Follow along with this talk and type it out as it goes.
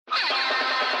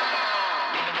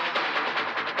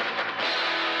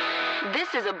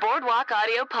This is a Boardwalk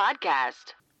Audio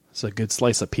podcast. It's a good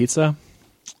slice of pizza.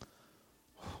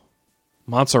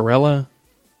 Mozzarella.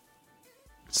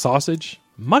 Sausage.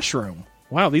 Mushroom.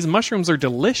 Wow, these mushrooms are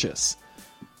delicious.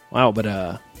 Wow,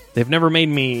 but they've never made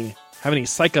me have any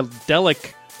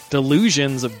psychedelic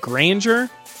delusions of grandeur.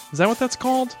 Is that what that's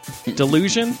called?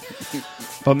 Delusion?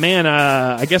 But man,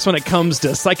 I guess when it comes to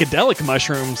psychedelic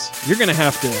mushrooms, you're going to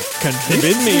have to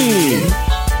convince me.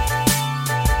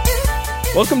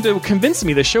 Welcome to Convince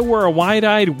Me, the show where a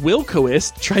wide-eyed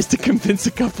Wilcoist tries to convince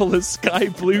a couple of sky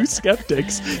blue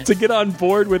skeptics to get on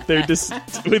board with their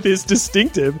with his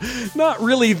distinctive, not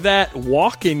really that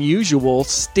walk-in usual,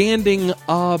 standing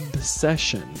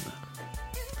obsession.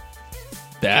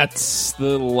 That's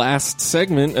the last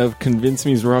segment of Convince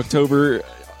Me's Rocktober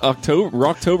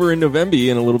and November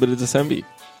and a little bit of December.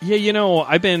 Yeah, you know,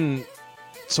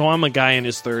 I'm a guy in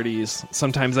his 30s.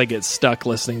 Sometimes I get stuck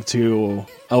listening to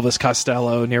Elvis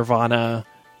Costello, Nirvana,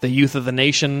 the Youth of the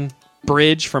Nation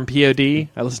bridge from POD.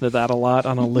 I listen to that a lot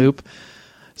on a loop.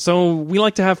 So we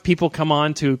like to have people come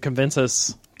on to convince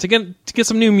us to get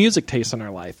some new music taste in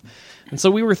our life. And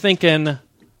so we were thinking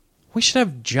we should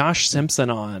have Josh Simpson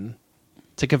on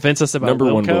to convince us about Number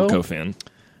Wilco. one Wilco fan.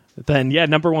 Then, yeah,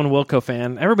 number one Wilco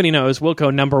fan. Everybody knows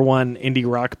Wilco, number one indie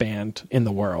rock band in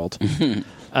the world.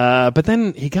 But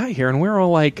then he got here, and we were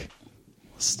all like,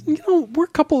 you know, we're a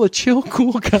couple of chill,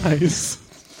 cool guys.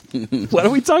 Why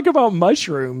don't we talk about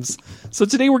mushrooms? So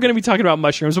today we're going to be talking about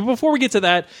mushrooms. But before we get to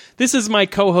that, this is my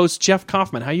co-host, Jeff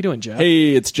Kaufman. How you doing, Jeff?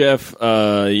 Hey, it's Jeff.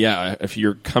 Yeah, if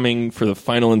you're coming for the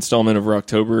final installment of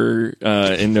Rocktober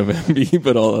in November,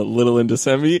 but a little in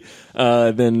December,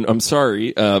 then I'm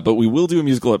sorry, but we will do a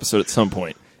musical episode at some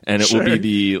point. And it will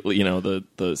be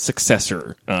the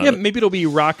successor. Yeah, maybe it'll be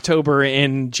Rocktober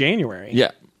in January.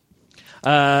 Yeah.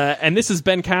 And this is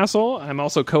Ben Castle. I'm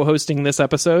also co-hosting this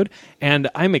episode, and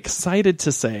I'm excited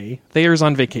to say Thayer's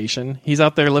on vacation. He's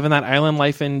out there living that island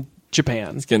life in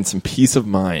Japan. He's getting some peace of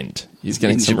mind. He's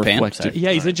getting some reflective.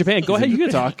 Yeah, he's in Japan. Go ahead, you can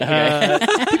talk.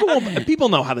 People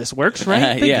know how this works,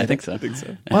 right? I think so.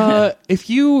 If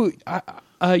you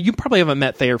probably haven't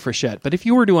met Thayer Frechette, but if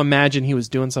you were to imagine he was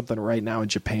doing something right now in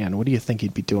Japan, what do you think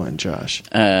he'd be doing, Josh?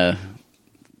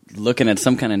 Looking at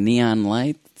some kind of neon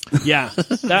light. Yeah,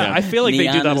 I feel like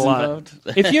Neon they do that a lot. involved.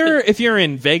 If you're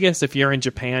in Vegas, if you're in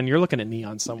Japan, you're looking at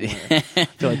neon somewhere. I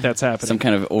feel like that's happening. Some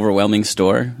kind of overwhelming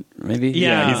store, maybe?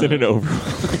 Yeah. He's in an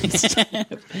overwhelming.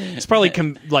 It's probably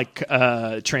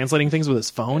translating things with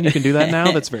his phone. You can do that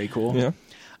now. That's very cool.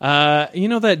 Yeah. You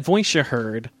know that voice you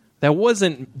heard? That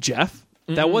wasn't Jeff.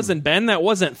 That wasn't Ben. That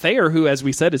wasn't Thayer, who, as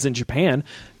we said, is in Japan.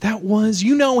 That was,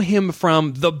 you know him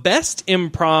from the best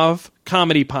improv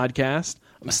comedy podcast.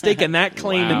 I'm staking that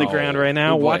claim in the ground right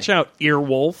now. Watch out,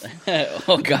 Earwolf.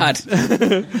 Oh, God.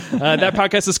 That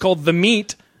podcast is called The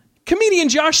Meat. Comedian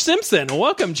Josh Simpson.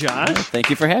 Welcome, Josh.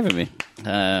 Thank you for having me.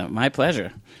 My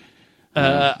pleasure.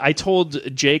 I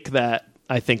told Jake that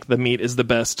I think The Meat is the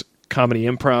best comedy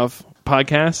improv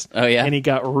podcast. Oh, yeah? And he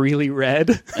got really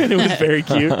red, and it was very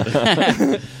cute.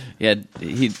 Yeah,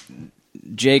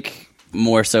 Jake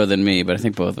more so than me, but I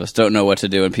think both of us don't know what to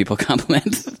do when people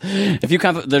compliment.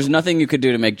 There's nothing you could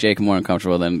do to make Jake more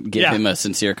uncomfortable than give him a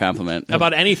sincere compliment.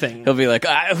 About anything. He'll be like,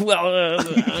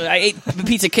 I ate the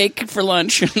pizza cake for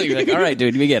lunch. You're like, all right,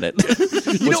 dude, we get it.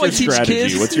 What's your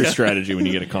strategy? What's your strategy when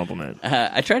you get a compliment?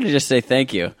 I try to just say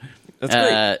thank you. That's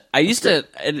great. I used to...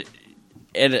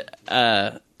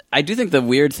 I do think the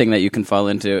weird thing that you can fall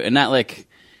into, and not like...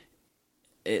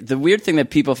 The weird thing that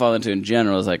people fall into in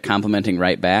general is like complimenting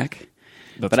right back.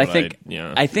 But I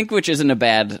think which isn't a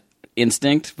bad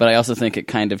instinct, but I also think it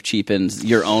kind of cheapens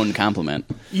your own compliment.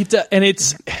 And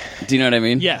it's... Do you know what I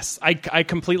mean? Yes, I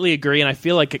completely agree, and I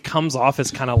feel like it comes off as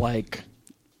kind of like...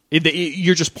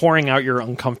 you're just pouring out your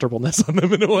uncomfortableness on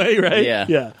them in a way, right?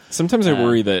 Yeah. Sometimes I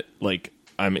worry that like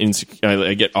I'm insecure.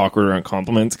 I get awkward around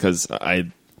compliments because I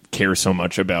care so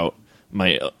much about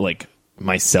my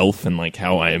myself and like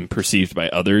how I am perceived by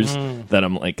others that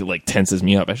I'm like tenses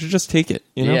me up. I should just take it.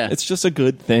 You know, it's just a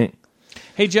good thing.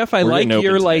 Hey Jeff, I like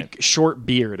your today. short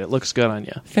beard. It looks good on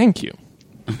you. Thank you.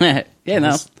 Yeah,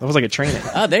 no. That was like a training.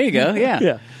 Oh, there you go. Yeah.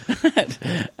 Yeah.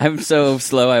 I'm so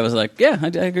slow. I was like, yeah, I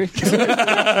agree.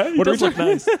 What does look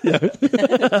nice. Yeah.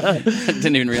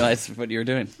 Didn't even realize what you were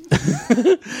doing.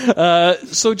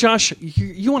 So, Josh,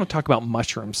 you want to talk about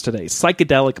mushrooms today?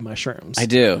 Psychedelic mushrooms. I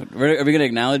do. Are we going to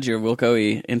acknowledge your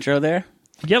Wilco-y intro there?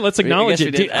 Yeah, let's acknowledge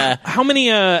it. Did. How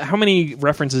many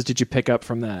references did you pick up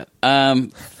from that?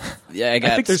 Yeah, I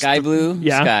got Sky Blue,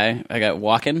 yeah. Sky. I got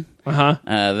Walkin'.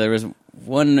 Uh-huh. There was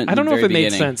one. I don't know if very it made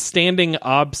beginning. sense. Standing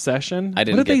obsession. I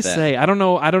didn't What did get they that. say? I don't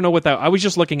know what that. I was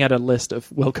just looking at a list of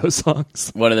Wilco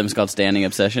songs. One of them is called Standing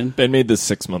Obsession. Ben made this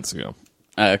 6 months ago.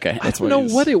 Okay. I don't know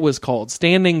what it was called.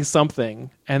 Standing something,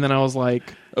 and then I was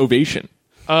like, Ovation.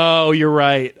 "Oh, you're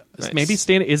right. Nice. Maybe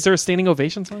stand. Is there a standing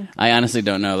ovation song? I honestly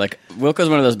don't know. Like, Wilco's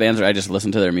one of those bands where I just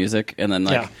listen to their music, and then,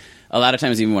 like, Yeah. a lot of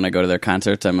times, even when I go to their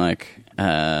concerts, I'm like,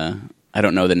 I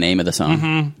don't know the name of the song,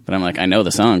 Mm-hmm. but I'm like, I know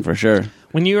the song for sure.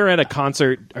 When you are at a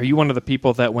concert, are you one of the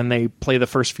people that when they play the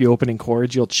first few opening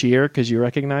chords, you'll cheer because you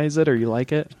recognize it or you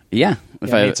like it? Yeah,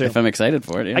 Yeah, me too. if I'm excited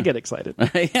for it, yeah. I get excited.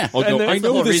 yeah, I'll go, then I it's the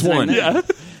know whole this reason I'm one. there. Yeah. That's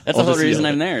the I'll whole just reason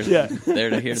yell I'm it. there. Yeah. There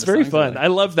to hear It's the very songs fun. I I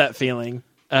love that feeling.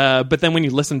 But then when you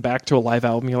listen back to a live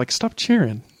album, you're like, stop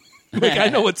cheering. Like, I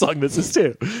know what song this is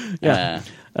too. Yeah.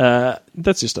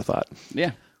 That's just a thought.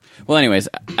 Yeah. Well, anyways,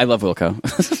 I love Wilco.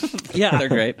 Yeah. They're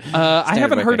great. I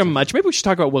haven't by heard him Texas. much. Maybe we should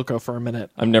talk about Wilco for a minute.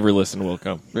 I've never listened to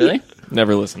Wilco. Really?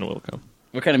 Never listened to Wilco.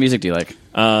 What kind of music do you like?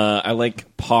 I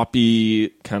like poppy,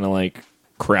 kind of like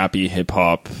crappy hip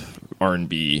hop,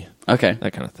 R&B, Okay.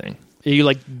 that kind of thing. You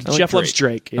like I like Jeff loves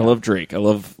Drake. Yeah. I love Drake. I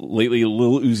love lately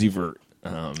Lil Uzi Vert.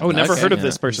 Oh, never Okay. heard of Yeah.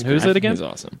 this person. Who's it again? He's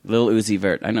awesome. Lil Uzi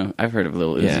Vert. I know. I've heard of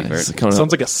Lil Uzi Yeah, Vert. he's coming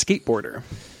Sounds up. like a skateboarder.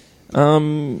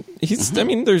 He's. I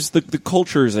mean, there's the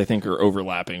cultures. I think are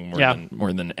overlapping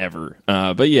more than ever.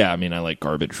 But yeah, I mean, I like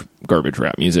garbage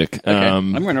rap music. Okay.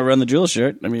 I'm going to run the Jewel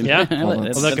shirt. I mean, Yeah,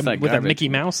 that's like not with a garbage. Mickey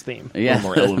Mouse theme. a Yeah. little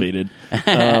more elevated.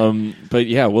 But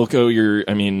yeah, Wilco,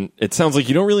 I mean, it sounds like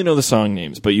you don't really know the song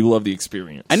names, but you love the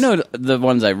experience. I know the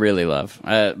ones I really love,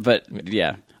 but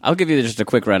yeah, I'll give you just a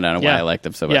quick rundown of why Yeah. I like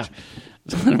them so Yeah. much.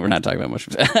 We're not talking about much.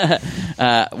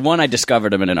 One, I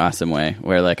discovered them in an awesome way,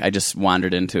 where like I just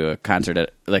wandered into a concert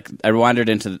I wandered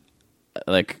into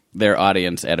like their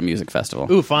audience at a music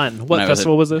festival, Ooh, fun. What I was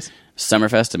festival was this?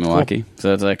 Summerfest in Milwaukee.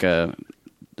 So it's like a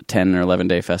 10 or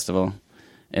 11-day festival.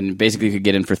 And basically, you could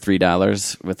get in for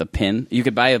 $3 with a pin. You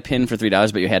could buy a pin for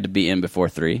 $3, but you had to be in before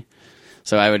 3.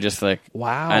 So I would just like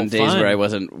on days fun. where I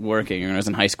wasn't working or I was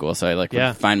in high school, so I like Yeah.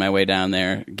 would find my way down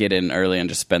there, get in early, and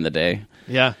just spend the day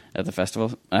Yeah. at the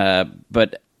festival.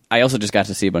 But I also just got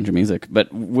to see a bunch of music.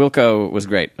 But Wilco was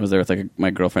great. I was there with like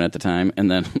my girlfriend at the time, and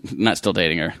then not still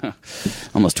dating her.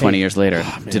 Almost 20 years later,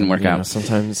 didn't work out.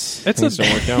 Sometimes It's things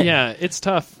don't work out. Yeah, it's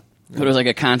tough. But it was like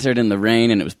a concert in the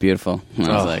rain, and it was beautiful. And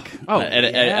I was like,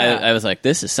 I was like,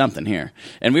 this is something here.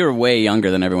 And we were way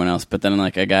younger than everyone else. But then,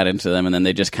 like, I got into them, and then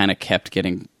they just kind of kept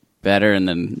getting better, and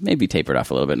then maybe tapered off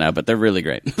a little bit now. But they're really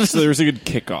great. So there was a good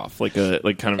kickoff,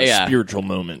 like kind of a Yeah. spiritual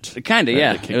moment. Kind of, that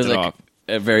yeah. kicked It was like off.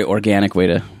 a very organic way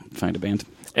to find a band.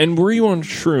 And were you on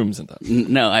shrooms at that?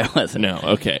 No, I wasn't. No.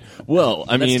 Okay. Well,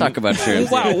 I Let's mean, talk about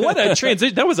shrooms. Wow, what a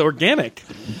transition. That was organic.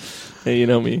 hey, you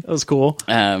know me. That was cool.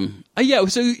 Yeah,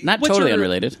 so Not what's totally your-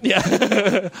 unrelated.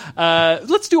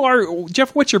 Let's do our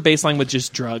Jeff. What's your baseline with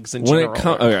just drugs in When general, it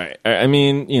comes, all right. I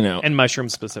mean, and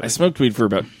mushrooms I specifically? smoked weed for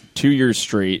about 2 years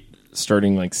straight,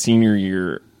 starting like senior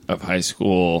year of high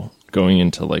school, going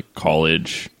into like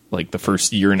college. Like the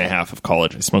first year and a half of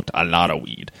college, I smoked a lot of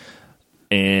weed.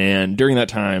 And during that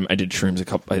time, I did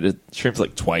shrooms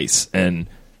like twice, and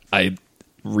I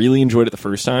really enjoyed it the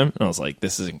first time. And I was like,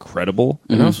 "This is incredible."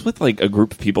 And I was with like a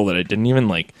group of people that I didn't even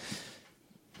like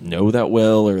know that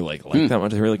well or like that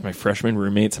much. They were like my freshman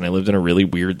roommates, and I lived in a really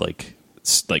weird like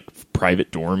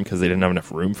private dorm because they didn't have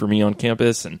enough room for me on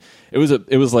campus. And it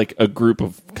was like a group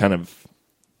of kind of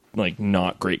like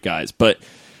not great guys, but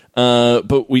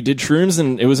we did shrooms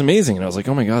and it was amazing. And I was like,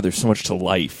 oh my God, there's so much to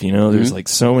life. You know, there's like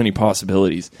so many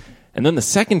possibilities. And then the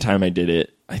second time I did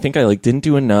it, I think I like didn't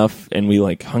do enough. And we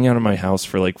like hung out at my house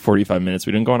for like 45 minutes.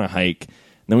 We didn't go on a hike.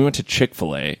 And then we went to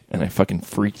Chick-fil-A and I fucking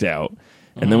freaked out.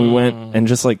 And then we went and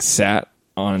just like sat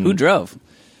on Who drove?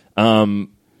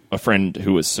 a friend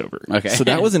who was sober. Okay. So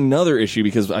that was another issue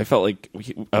because I felt like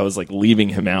I was like leaving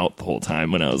him out the whole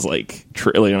time when I was like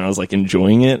when I was like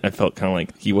enjoying it. I felt kind of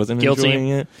like he wasn't Guilty. enjoying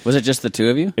it. Was it just the two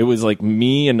of you? It was like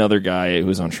me, another guy who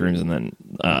was on shrooms, and then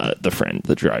the friend,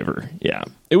 the driver. Yeah.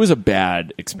 It was a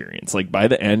bad experience. Like by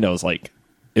the end, I was like,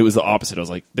 it was the opposite. I was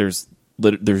like, there's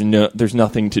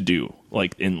nothing to do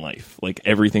like in life. Like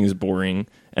everything is boring.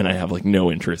 And I have like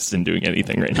no interest in doing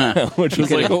anything right now, which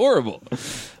was like horrible.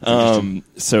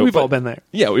 So We've all been there.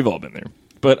 Yeah, we've all been there.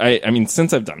 But I mean,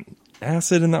 since I've done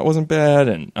acid and that wasn't bad,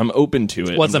 and I'm open to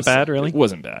it. Wasn't bad, really? It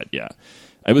wasn't bad. Yeah,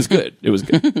 it was good. It was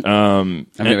good. I've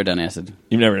never done acid.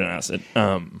 You've never done acid.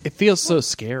 It feels so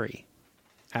scary,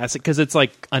 acid, because it's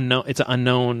like unknown. It's an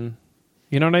unknown.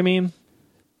 You know what I mean?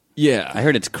 Yeah. I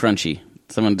heard it's crunchy.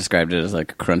 Someone described it as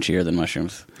like crunchier than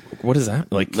mushrooms. What is that?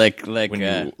 Like when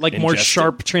you Like more ingest it?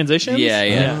 sharp transitions.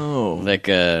 Yeah. Oh. Like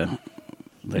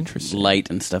Interesting. light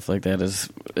and stuff like that is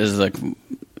is like,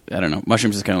 I don't know.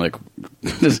 Mushrooms is kind of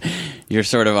like you're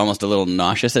sort of almost a little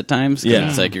nauseous at times. Yeah.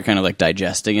 It's like you're kind of like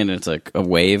digesting it, and it's like a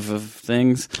wave of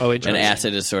things. Oh, and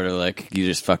acid is sort of like you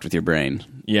just fucked with your brain.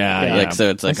 Yeah. Like so,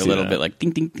 it's like I a see little that. bit like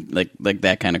ding ding, like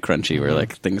that kind of crunchy where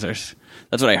like things are.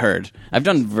 That's what I heard. I've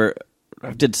done.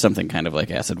 I did something kind of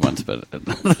like acid once, but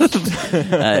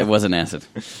it wasn't acid.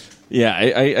 Yeah,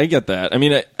 I get that. I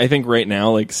mean, I think right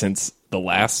now, like, since the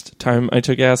last time I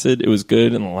took acid, it was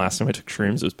good, and the last time I took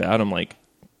shrooms, it was bad. I'm like,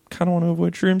 kind of want to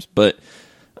avoid shrooms, but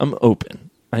I'm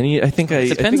open. It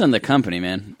depends on the company,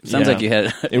 man. Sounds like you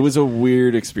had. It was a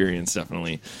weird experience,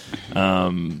 definitely.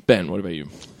 Ben, what about you?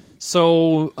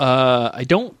 So I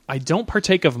don't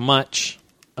partake of much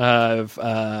of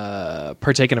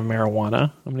partaking of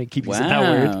marijuana. I'm going to keep using that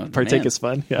word. Partake man. is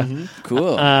fun. Yeah.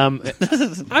 Cool. I'm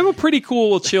a pretty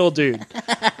cool, chill dude.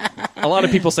 A lot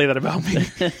of people say that about me.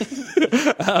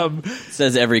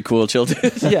 Says every cool chill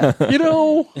dude. Yeah.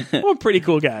 I'm a pretty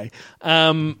cool guy.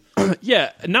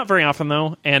 Yeah, not very often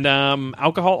though. And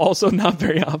alcohol also not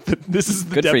very often. This is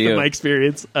the Good for depth you. of my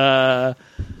experience.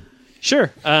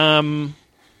 Sure.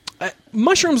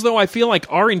 Mushrooms, though, I feel like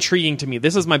are intriguing to me.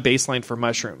 This is my baseline for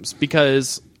mushrooms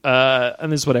because,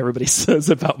 and this is what everybody says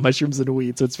about mushrooms and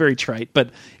weed, so it's very trite, but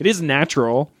it is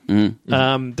natural.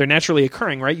 Mm-hmm. They're naturally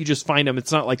occurring, right? You just find them.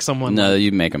 It's not like someone... No,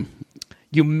 you make them.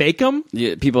 You make them?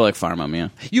 Yeah, people like farm them, yeah.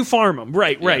 You farm them,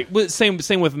 right. Well, same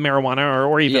with marijuana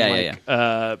or even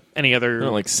any other...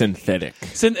 They're like synthetic.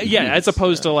 As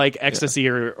opposed to like ecstasy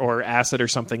or acid or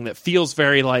something that feels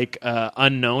very like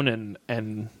unknown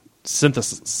and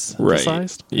synthesized. Right.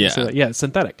 Yeah.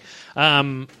 Synthetic.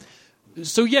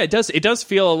 So yeah, it does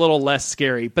feel a little less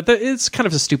scary, but it's kind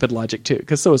of a stupid logic too,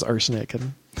 because so is arsenic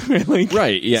and like,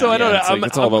 right. Yeah. So I don't know.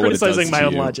 It's all about criticizing what it does my to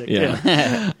own you. logic.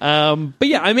 Yeah. But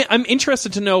yeah, I mean, I'm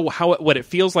interested to know what it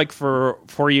feels like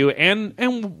for you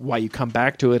and why you come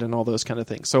back to it and all those kind of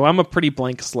things. So I'm a pretty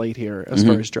blank slate here as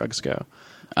far as drugs go.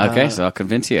 Okay, so I'll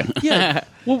convince you. Yeah.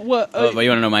 Well, but you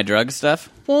want to know my drug stuff?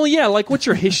 well, yeah. Like, what's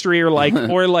your history, or like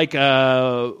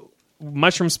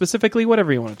mushrooms specifically?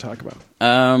 Whatever you want to talk about.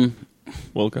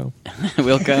 Wilco.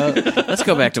 Wilco. Let's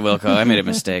go back to Wilco. I made a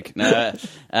mistake. No,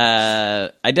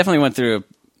 I definitely went through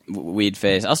a weed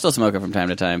phase. I'll still smoke it from time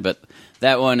to time, but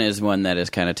that one is one that is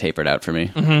kind of tapered out for me.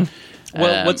 Mm-hmm.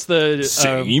 Well, what's the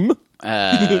Same.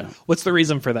 what's the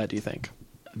reason for that? Do you think?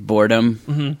 Boredom.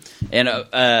 Mm-hmm. And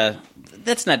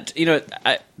that's not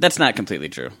that's not completely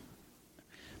true.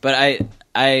 But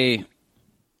I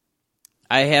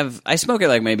smoke it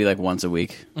like maybe like once a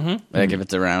week, like if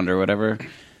it's around or whatever.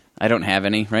 I don't have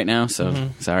any right now, so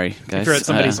sorry, guys. If you're at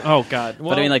somebody's, oh god. Well,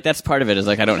 but I mean, like that's part of it. Is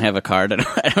like I don't have a card.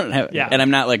 I don't have, Yeah. and I'm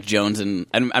not like Jones, and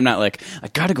I'm not like I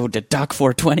gotta go to Doc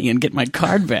 420 and get my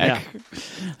card back. Yeah.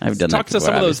 I've done Talk that to before,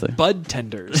 some of those obviously. bud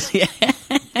tenders.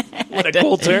 What a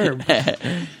cool term.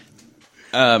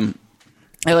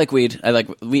 I like weed.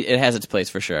 It has its place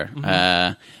for sure.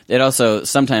 It also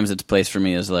sometimes its place for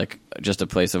me is like just a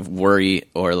place of worry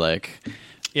or like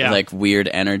weird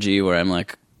energy where I'm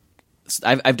like,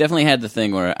 I've definitely had the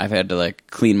thing where I've had to like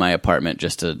clean my apartment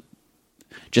just so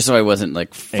I wasn't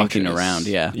like fucking Anxious. around.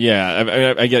 Yeah,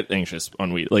 Yeah. I get anxious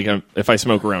on weed. Like if I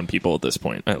smoke around people at this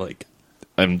point, I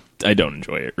don't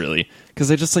enjoy it really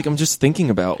because I'm just thinking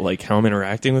about like how I'm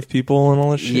interacting with people and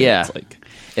all this shit. Yeah. It's like,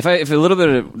 if a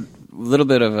little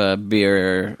bit of a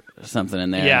beer or something in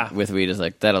there with weed is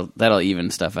like that'll even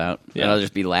stuff out. Yeah. I'll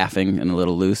just be laughing and a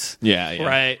little loose. yeah.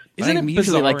 Right. But I'm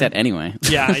usually bizarre? like that anyway.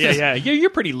 Yeah. You're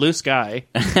a pretty loose guy,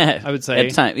 I would say.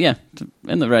 At time, yeah,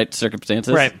 in the right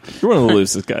circumstances. Right. You're one of the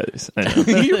loosest guys. I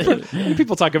know.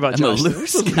 People talk about I'm a Josh.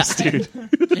 loose He's a loose dude.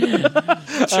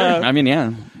 Sure. I mean,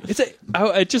 yeah.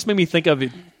 It just made me think of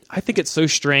it. I think it's so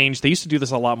strange. They used to do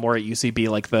this a lot more at UCB,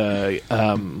 like the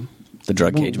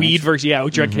drug cage weed match. versus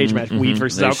drug cage match, weed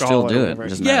versus They alcohol. still do or it. whatever.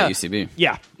 Just not at UCB.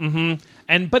 Yeah.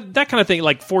 But that kind of thing,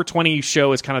 like 420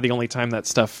 show is kind of the only time that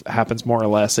stuff happens more or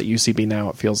less at UCB now,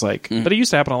 it feels like. But it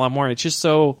used to happen a lot more, and it's just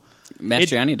so...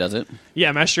 Mastriani does it.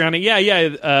 Yeah, Mastriani.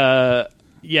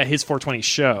 Yeah, his 420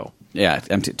 show. Yeah,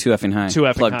 I'm too effing high. Too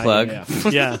effing plug. high,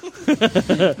 Yeah.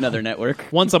 Another network.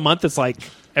 Once a month, it's like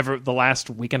the last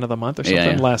weekend of the month or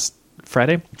something, Yeah. last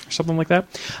Friday or something like that.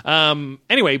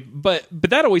 Anyway, but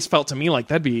that always felt to me like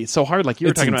that'd be so hard, like you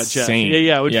were It's talking insane. about Jeff.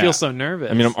 Yeah, I would Yeah. feel so nervous.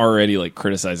 I mean, I'm already like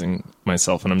criticizing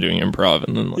myself when I'm doing improv,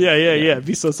 and then like, Yeah.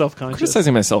 Be so self-conscious.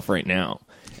 criticizing myself right now.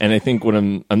 And I think what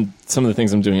I'm some of the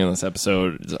things I'm doing in this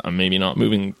episode, is I'm maybe not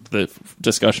moving the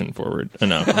discussion forward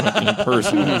enough. I'm not being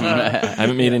personal. I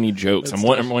haven't made any jokes. I'm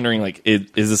wondering, like,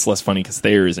 is this less funny because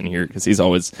Thayer isn't here? Because he's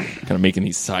always kind of making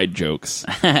these side jokes.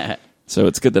 So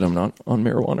it's good that I'm not on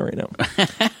marijuana right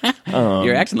now.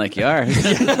 You're acting like you are. But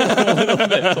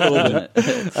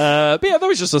yeah, that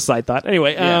was just a side thought.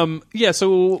 Anyway,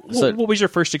 so what was your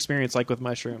first experience like with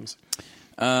mushrooms?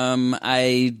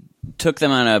 I took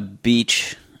them on a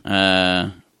beach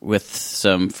with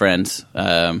some friends.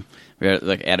 We were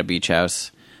like at a beach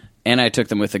house, and I took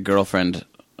them with a girlfriend.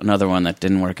 Another one that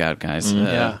didn't work out, guys.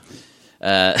 Well,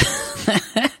 none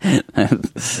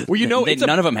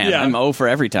of them had. I'm 0 for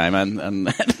every time on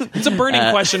that. It's a burning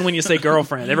question when you say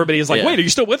girlfriend. Everybody's like, "Wait, are you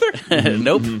still with her?"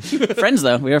 Nope. Friends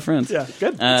though, we are friends. Yeah,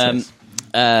 good.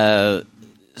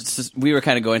 We were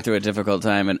kind of going through a difficult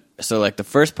time, and so like the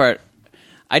first part,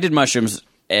 I did mushrooms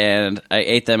and I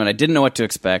ate them, and I didn't know what to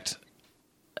expect.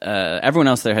 Everyone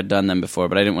else there had done them before,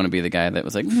 but I didn't want to be the guy that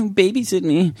was like, babysit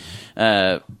me.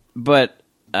 But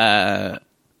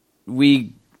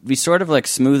we sort of like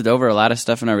smoothed over a lot of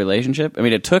stuff in our relationship. I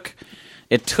mean, it took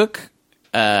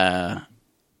having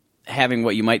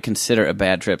what you might consider a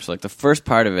bad trip. So like the first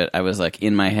part of it, I was like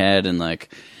in my head and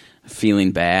like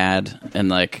feeling bad and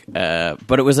like,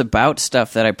 but it was about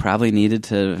stuff that I probably needed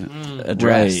to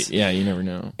address. Right. Yeah, you never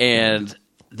know. And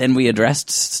then we addressed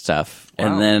stuff. Wow.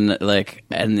 And then like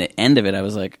at the end of it, I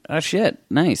was like, oh shit,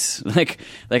 nice. Like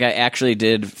I actually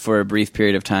did for a brief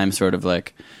period of time, sort of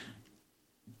like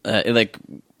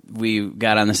we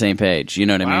got on the same page. You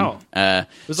know what I mean? It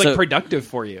was like productive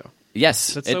for you.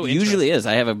 Yes, That's it so usually is.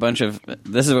 I have a bunch of.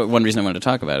 This is one reason I wanted to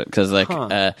talk about it because, like,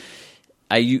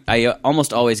 I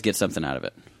almost always get something out of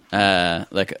it,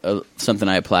 something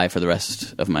I apply for the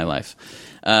rest of my life.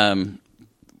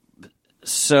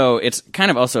 So it's kind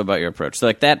of also about your approach. So,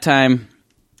 like that time,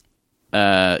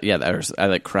 I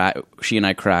like cry. She and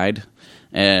I cried,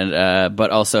 and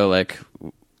but also like.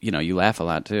 You know, you laugh a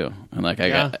lot too, and like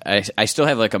I still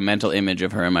have like a mental image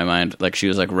of her in my mind. Like she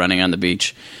was like running on the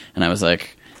beach, and I was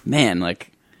like, man,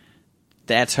 like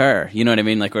that's her. You know what I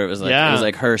mean? Like where it was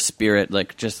like her spirit,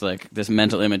 like just like this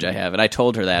mental image I have. And I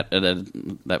told her that,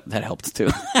 and that helped too.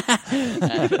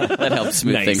 That helped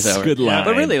smooth things over. Good line.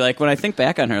 But really, like when I think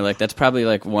back on her, like that's probably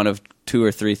like one of 2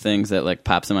 or 3 things that like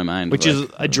pops in my mind, which is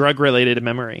a drug related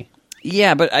memory.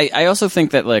 Yeah, but I also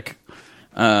think that like.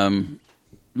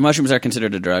 Mushrooms are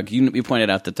considered a drug. You pointed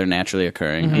out that they're naturally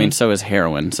occurring. Mm-hmm. I mean, so is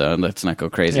heroin, so let's not go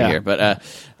crazy here. But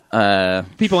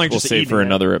people aren't we'll just save for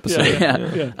another episode.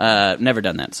 Yeah. Never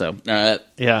done that, so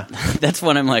that's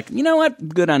when I'm like, you know what?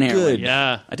 Good on heroin. Good.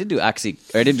 Yeah. I did do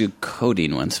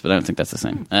codeine once, but I don't think that's the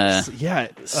same.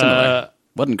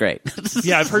 Wasn't great.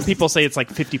 Yeah, I've heard people say it's like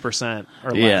 50%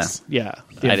 or less. Yeah.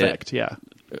 The effect. Yeah.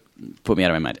 Put me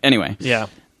out of my mind. Anyway. Yeah.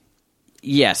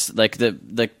 Yes,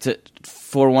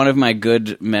 for one of my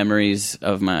good memories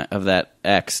of that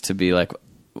ex to be like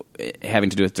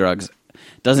having to do with drugs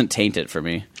doesn't taint it for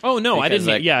me. Oh no, I didn't.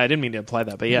 I didn't mean to imply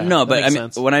that, but yeah, no, but I mean,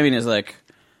 what I mean is like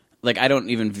I don't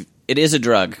even. It is a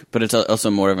drug, but it's also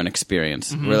more of an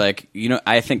experience. Mm-hmm. Where like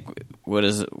I think what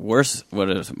is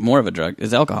more of a drug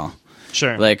is alcohol.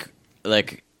 Sure,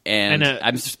 And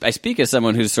I speak as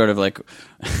someone who's sort of like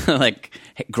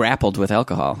grappled with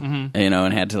alcohol,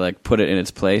 and had to like put it in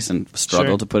its place and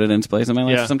struggle to put it in its place in my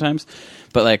life sometimes.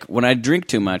 But like when I drink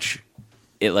too much,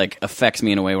 it like affects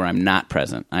me in a way where I'm not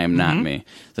present. I am not me.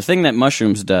 The thing that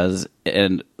mushrooms does,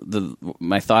 and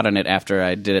my thought on it after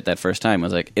I did it that first time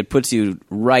was like it puts you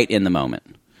right in the moment.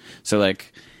 So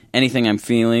like anything I'm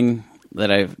feeling that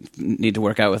I need to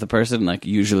work out with a person, like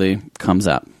usually comes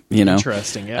up.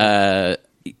 Interesting. Yeah.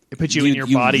 It puts you in your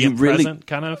body and really, present,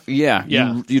 kind of? Yeah.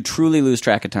 You truly lose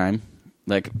track of time.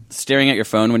 Like, staring at your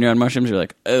phone when you're on mushrooms, you're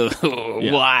like,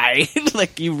 why?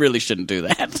 Like, you really shouldn't do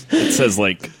that. It says,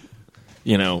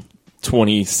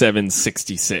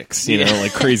 2766,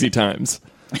 like crazy times.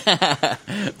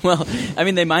 Well, I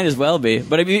mean, they might as well be.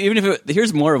 But even if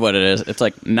here's more of what it is. It's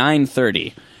like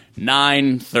 9:30.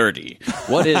 9:30.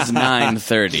 What is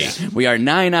 9:30? We are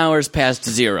 9 hours past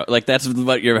 0. Like that's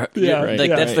what you're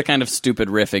that's the kind of stupid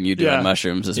riffing you do on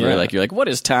mushrooms is where you're like, what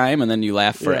is time? And then you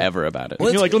laugh forever about it.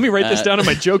 Well, you're like, let me write this down in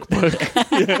my joke book.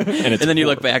 And then you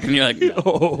look back and you're like,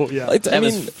 oh yeah. That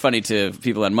was funny to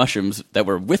people on mushrooms that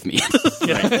were with me.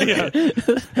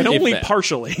 And only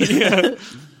partially.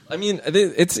 I mean,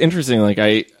 it's interesting. Like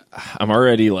I'm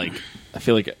already like, I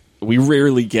feel like we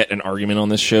rarely get an argument on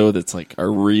this show that's like a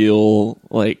real,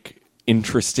 like,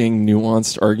 interesting,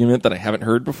 nuanced argument that I haven't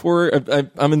heard before.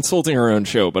 I'm insulting our own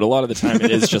show, but a lot of the time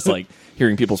it is just like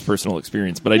hearing people's personal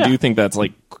experience. But I do think that's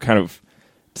like kind of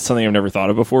something I've never thought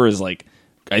of before is like,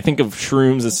 I think of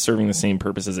shrooms as serving the same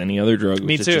purpose as any other drug.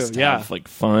 Me which too, is just have, like,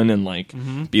 fun and like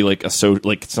be like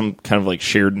like some kind of like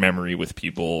shared memory with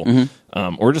people,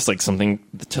 or just like something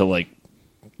to like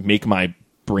make my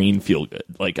brain feel good.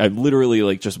 Like I literally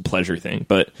like just a pleasure thing.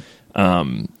 But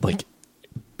like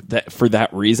that for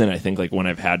that reason, I think like when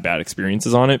I've had bad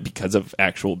experiences on it because of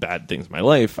actual bad things in my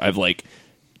life, I've like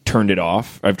turned it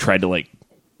off. I've tried to like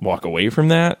walk away from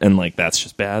that, and like that's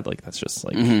just bad. Like that's just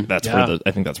like that's where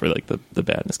I think that's where like the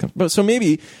badness comes. But so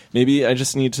maybe I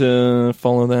just need to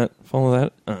follow that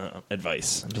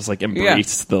advice and just like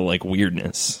embrace the like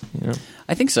weirdness. You know,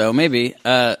 I think so. Maybe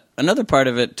another part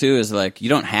of it too is like you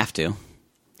don't have to.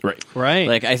 Right.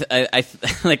 Like I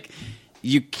like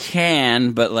you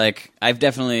can, but like I've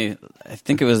definitely. I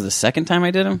think it was the second time I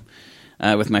did them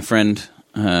with my friend.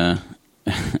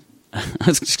 I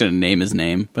was just going to name his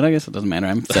name, but I guess it doesn't matter.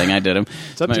 I'm saying I did him.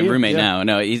 It's up my to you. roommate Yeah. now.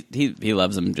 No, he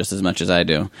loves him just as much as I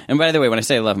do. And by the way, when I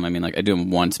say I love him, I mean like I do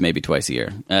him once, maybe twice a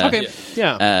year. Okay.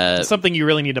 Yeah. Something you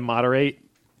really need to moderate.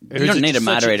 You don't need to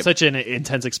moderate it. Such an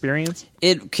intense experience.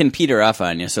 It can peter off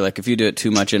on you. So like if you do it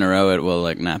too much in a row, it will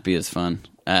like not be as fun.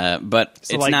 But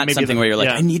So, it's like, not maybe something where you're like,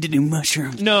 I need to do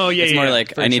mushrooms. No, it's more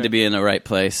like for I need sure. to be in the right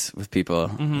place with people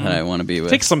that I want to be with.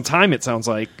 Takes some time. It sounds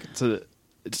like to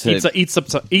eats up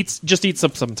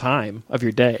some time of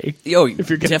your day. Yo, if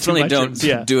you're getting definitely too mushrooms,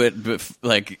 don't do it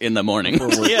like in the morning.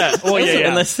 Yeah. Well, yeah.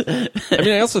 Unless I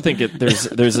mean, I also think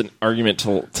there's an argument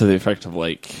to the effect of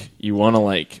like you want to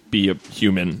like be a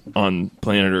human on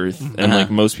planet Earth, and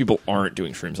like most people aren't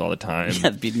doing shrooms all the time. yeah,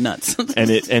 it'd be nuts. and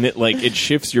it like it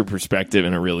shifts your perspective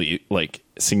in a really like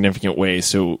significant way.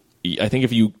 So I think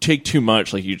if you take too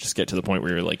much, like you just get to the point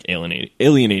where you're like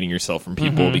alienating yourself from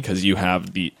people because you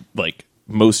have the like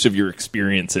most of your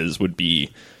experiences would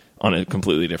be on a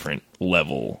completely different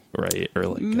level, right? Or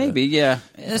like Maybe, yeah.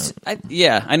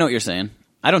 I know what you're saying.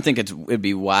 I don't think it'd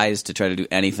be wise to try to do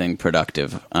anything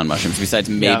productive on mushrooms besides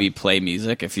maybe play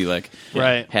music if you like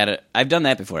had it. I've done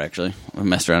that before actually. I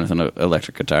messed around with an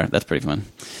electric guitar. That's pretty fun.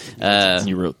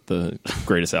 you wrote the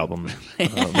greatest album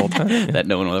of all time that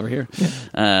no one will ever hear.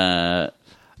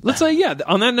 Let's say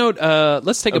on that note,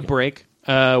 let's take a break.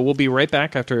 We'll be right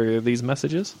back after these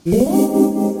messages.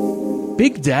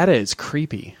 Big data is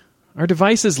creepy. Our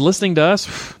devices listening to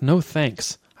us? No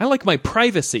thanks. I like my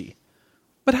privacy.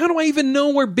 But how do I even know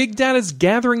where big data is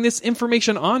gathering this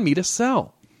information on me to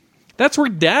sell? That's where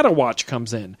DataWatch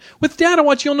comes in. With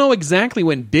DataWatch, you'll know exactly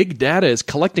when big data is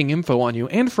collecting info on you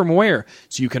and from where,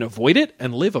 so you can avoid it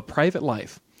and live a private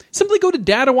life. Simply go to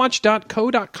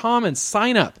datawatch.co.com and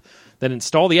sign up. Then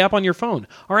install the app on your phone.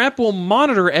 Our app will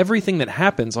monitor everything that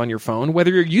happens on your phone,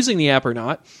 whether you're using the app or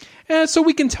not, so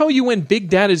we can tell you when big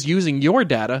data is using your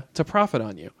data to profit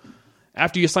on you.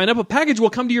 After you sign up, a package will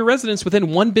come to your residence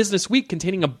within 1 business week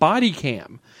containing a body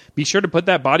cam. Be sure to put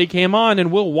that body cam on,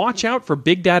 and we'll watch out for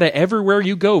big data everywhere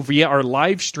you go via our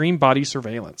live stream body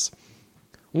surveillance.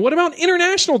 What about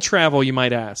international travel, you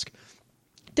might ask?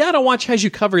 DataWatch has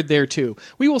you covered there too.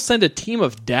 We will send a team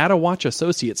of DataWatch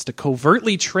associates to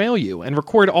covertly trail you and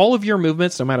record all of your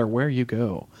movements no matter where you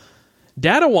go.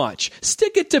 DataWatch,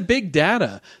 stick it to big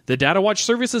data. The DataWatch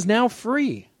service is now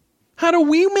free. How do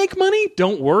we make money?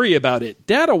 Don't worry about it.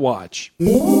 DataWatch.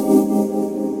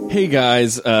 Hey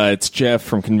guys, it's Jeff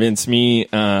from Convince Me.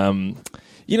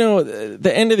 You know,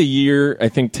 the end of the year, I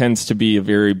think, tends to be a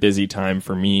very busy time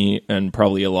for me and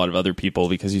probably a lot of other people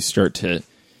because you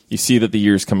see that the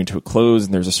year's coming to a close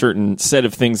and there's a certain set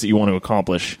of things that you want to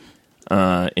accomplish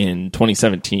in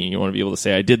 2017. You want to be able to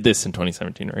say, I did this in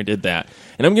 2017 or I did that.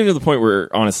 And I'm getting to the point where,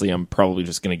 honestly, I'm probably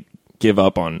just going to give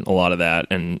up on a lot of that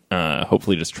and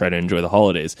hopefully just try to enjoy the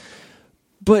holidays.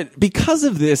 But because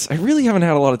of this, I really haven't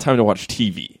had a lot of time to watch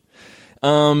TV.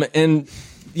 And,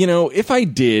 you know, if I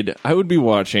did, I would be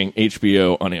watching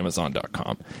HBO on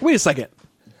Amazon.com. Wait a second.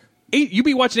 You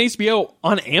be watching HBO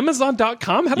on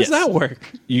Amazon.com? How does that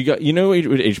work? You know what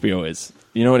HBO is.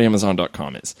 You know what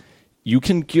Amazon.com is. You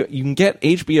can get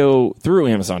HBO through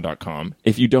Amazon.com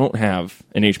if you don't have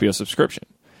an HBO subscription.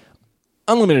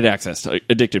 Unlimited access to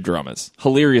addictive dramas,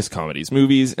 hilarious comedies,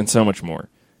 movies, and so much more.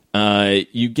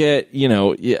 You get,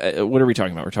 what are we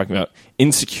talking about? We're talking about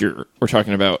Insecure. We're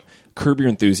talking about Curb Your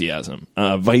Enthusiasm,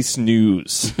 Vice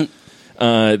News.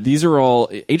 These are all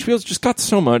HBO's just got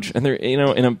so much, and they're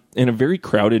in a very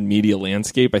crowded media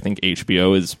landscape. I think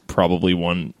HBO is probably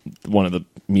one of the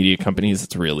media companies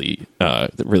that really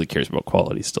cares about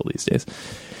quality still these days.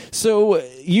 So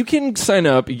you can sign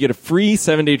up. You get a free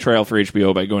 7-day trial for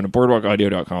HBO by going to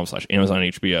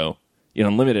boardwalkaudio.com/AmazonHBO. You get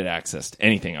unlimited access to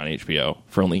anything on HBO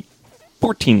for only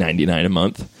 $14.99 a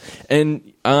month.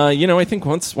 And I think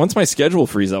once my schedule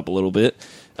frees up a little bit,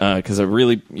 because I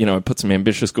really I put some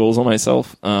ambitious goals on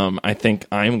myself, I think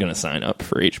I'm going to sign up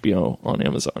for HBO on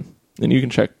Amazon. And you can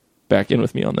check back in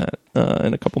with me on that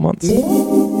in a couple months.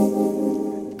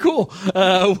 Cool.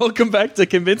 Welcome back to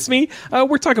Convince Me.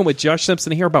 We're talking with Josh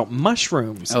Simpson here about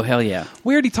mushrooms. Oh, hell yeah.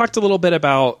 We already talked a little bit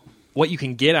about what you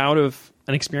can get out of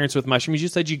an experience with mushrooms. You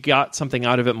said you got something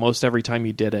out of it most every time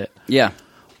you did it. Yeah.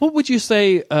 What would you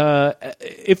say,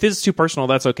 if this is too personal,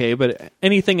 that's okay, but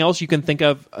anything else you can think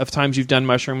of times you've done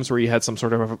mushrooms where you had some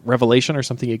sort of revelation or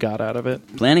something you got out of it?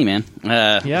 Plenty, man.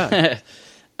 Yeah.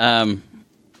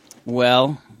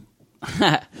 Well,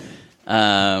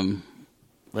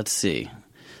 let's see.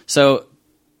 So,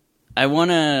 I want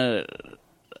to...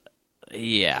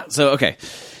 Yeah. So, okay.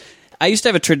 I used to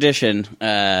have a tradition,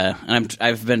 and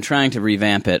I've been trying to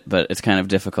revamp it, but it's kind of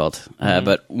difficult.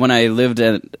 But when I lived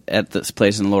at this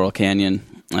place in Laurel Canyon,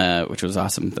 which was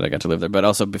awesome that I got to live there, but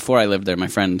also before I lived there, my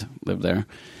friend lived there,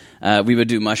 we would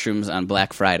do mushrooms on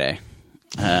Black Friday.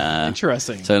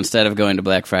 Interesting. So instead of going to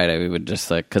Black Friday, we would just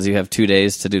because you have 2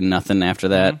 days to do nothing after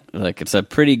that. It's a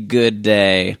pretty good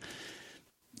day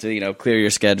to clear your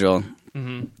schedule.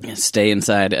 Stay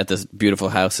inside at this beautiful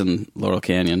house in Laurel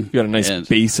Canyon. You got a nice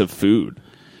base of food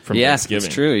from Thanksgiving.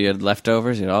 It's true. You had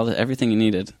leftovers. You had everything you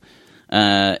needed.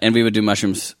 And we would do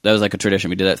mushrooms. That was like a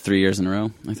tradition. We did that 3 years in a row,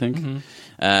 I think.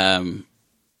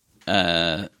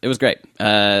 It was great.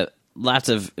 Lots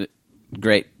of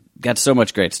great. Got so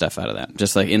much great stuff out of that.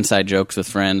 Just like inside jokes with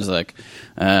friends. Like,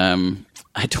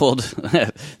 I told.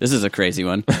 This is a crazy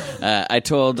one. I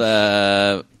told.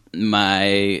 A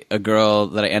girl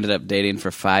that I ended up dating for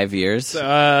 5 years.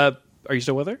 Are you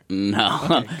still with her?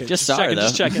 No. Okay, just saw her, though.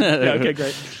 Just checking. Yeah, okay,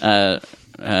 great.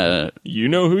 You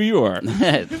know who you are.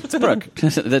 It's Brooke.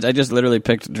 I just literally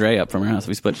picked Dre up from her house.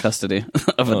 We split custody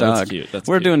of a dog. That's cute.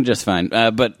 We're doing just fine,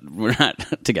 but we're not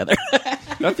together.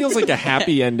 That feels like a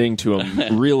happy ending to a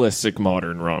realistic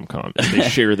modern rom-com. They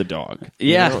share the dog.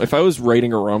 Yeah. If I was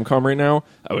writing a rom-com right now,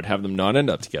 I would have them not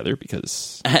end up together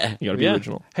because you got to be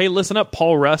original. Hey, listen up,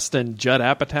 Paul Rust and Judd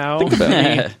Apatow. Think about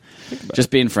it.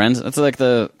 Just being friends. That's like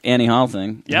the Annie Hall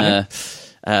thing. Yeah.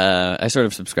 I sort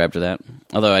of subscribe to that.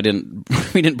 Although we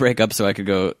didn't break up so I could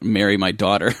go marry my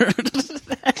daughter. That's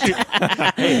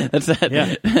that.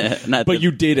 Yeah. But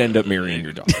you did end up marrying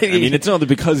your daughter. I mean, it's not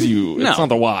because you. No. It's not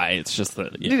the why. It's just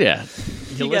that. Yeah.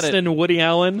 You listen to Woody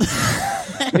Allen?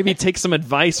 Maybe take some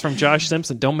advice from Josh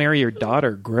Simpson. Don't marry your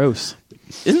daughter. Gross.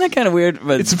 Isn't that kind of weird?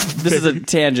 But this is a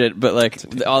tangent.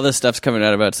 But all this stuff's coming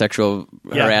out about sexual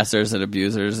harassers and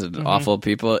abusers and awful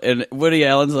people. And Woody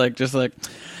Allen's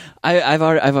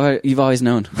you've always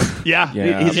known. Yeah.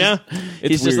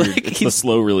 It's weird. It's the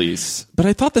slow release. But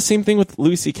I thought the same thing with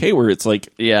Louis C.K. where it's like,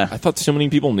 I thought so many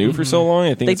people knew for so long.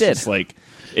 I think just like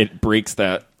it breaks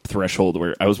that threshold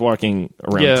where I was walking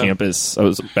around campus. I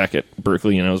was back at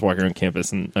Berkeley and I was walking around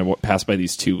campus and I passed by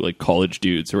these two college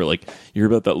dudes who were like, you hear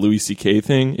about that Louis C.K.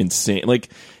 thing? Insane. Like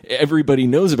everybody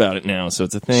knows about it now. So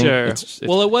it's a thing. Sure.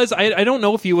 It was, I don't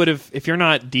know if you would have, if you're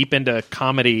not deep into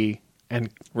comedy. And,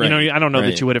 I don't know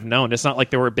that you would have known. It's not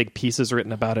like there were big pieces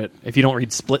written about it if you don't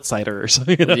read Splitsider or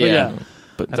something. Yeah.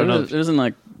 But I don't know.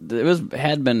 It wasn't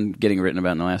had been getting written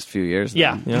about in the last few years.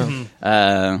 Yeah.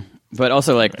 But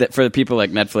also, for the people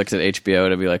like Netflix and HBO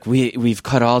to be like, we've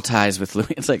cut all ties with Louis.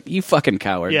 It's like, you fucking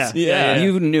cowards. Yeah.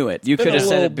 You knew it. You could have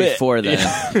said it before then.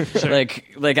 Yeah. Sure.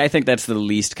 I think that's the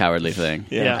least cowardly thing.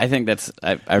 Yeah. I think that's...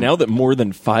 now that more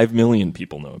than 5 million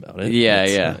people know about it.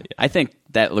 Yeah. I think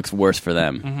that looks worse for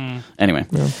them. Anyway.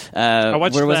 I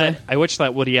watched where was I watched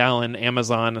that Woody Allen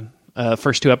Amazon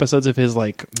first 2 episodes of his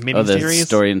miniseries. The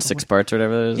story in 6 parts or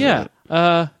whatever it is? Yeah.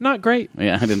 Not great.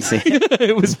 Yeah, I didn't see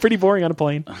it. Was pretty boring on a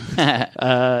plane.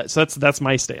 So that's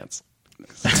my stance.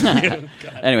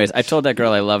 Anyways, I told that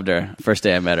girl I loved her first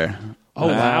day I met her. Oh,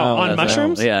 wow. On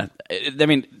mushrooms? Yeah. I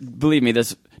mean, believe me,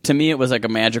 to me, it was like a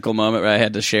magical moment where I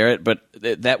had to share it, but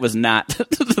that was not.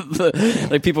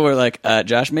 People were like,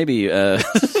 Josh, maybe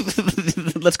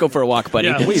let's go for a walk, buddy.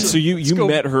 Yeah, wait, so you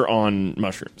met her on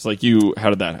mushrooms? How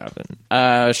did that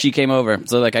happen? She came over.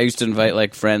 So, I used to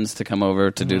invite, friends to come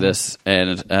over to do this,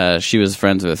 and she was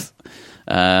friends with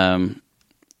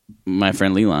my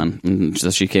friend Leland. And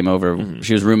so she came over. Mm-hmm.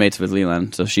 She was roommates with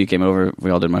Leland, so she came over. We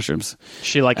all did mushrooms.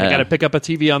 She I got to pick up a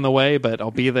TV on the way, but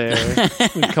I'll be there.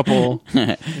 A couple.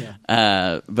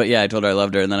 Yeah. But yeah, I told her I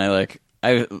loved her, and then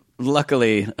I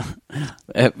luckily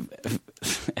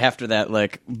after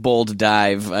that bold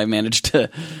dive,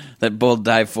 that bold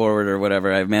dive forward or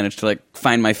whatever, I managed to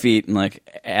find my feet and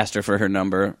asked her for her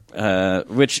number,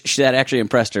 which that actually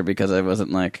impressed her because I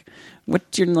wasn't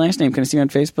what's your last name? Can I see you on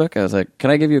Facebook? I was like,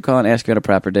 can I give you a call and ask you on a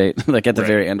proper date? At the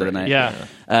very end of the night.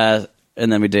 Yeah.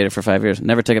 And then we dated for 5 years.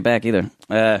 Never took it back either.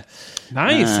 Nice.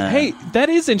 Hey, that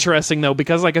is interesting though,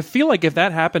 because I feel like if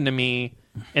that happened to me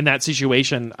in that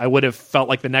situation, I would have felt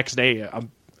like the next day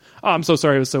oh, I'm so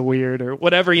sorry, it was so weird, or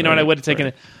whatever, and I would have taken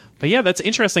it. But yeah, that's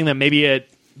interesting that maybe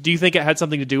do you think it had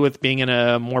something to do with being in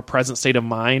a more present state of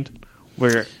mind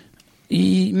where...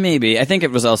 Maybe. I think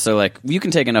it was also like you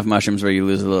can take enough mushrooms where you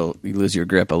lose your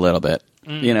grip a little bit.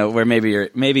 Where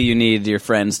maybe you need your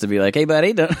friends to be like, "Hey,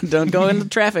 buddy, don't go into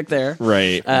traffic there."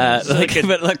 Right.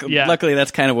 Luckily,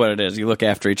 that's kind of what it is. You look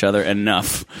after each other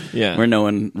enough, where no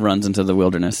one runs into the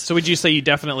wilderness. So, would you say you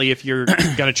definitely, if you're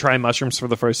going to try mushrooms for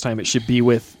the first time, it should be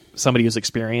with somebody who's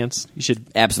experienced? You should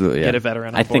absolutely get a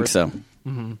veteran. I think so.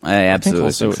 Mm-hmm. I absolutely think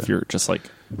also so. If you're just like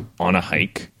on a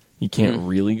hike, you can't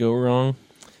really go wrong.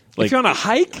 Like, if you're on a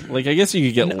hike, like I guess you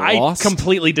could get lost. I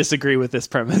completely disagree with this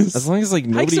premise. As long as like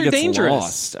nobody Hikes are gets dangerous.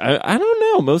 lost. I don't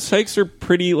know. Most hikes are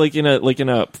pretty like in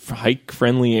a hike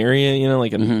friendly area.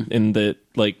 Like in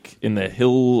the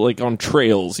hill, like on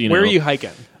trails. Where are you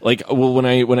hiking? Like when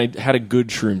I had a good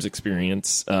shrooms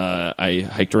experience, I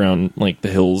hiked around like the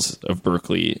hills of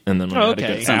Berkeley, and then when I had a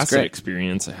good acid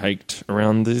experience, I hiked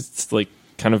around this like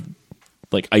kind of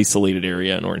like isolated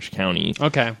area in Orange County.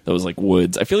 Okay, that was like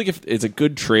woods. I feel like if it's a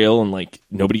good trail and like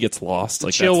nobody gets lost,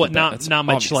 like chill, that's not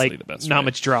much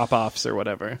drop offs or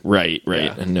whatever. Right,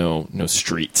 yeah. And no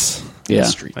streets. Yeah,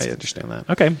 streets. I understand that.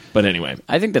 Okay, but anyway,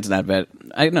 I think that's not bad.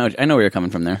 I know where you're coming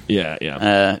from there.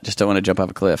 Yeah. Just don't want to jump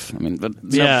off a cliff. I mean,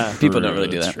 people don't really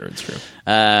do that. It's true.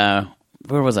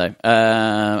 Where was I?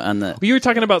 You were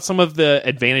talking about some of the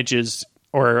advantages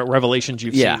or revelations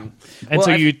you've seen.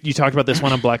 And you talked about this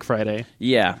one on Black Friday.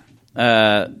 Yeah.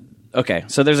 Okay,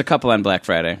 so there's a couple on Black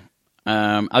Friday.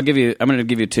 I'm going to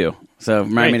give you two. So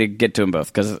remind me to get to them both,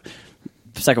 because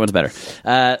the second one's better.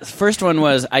 First one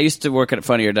was, I used to work at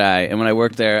Funny or Die, and when I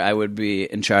worked there, I would be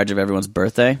in charge of everyone's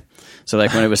birthday. So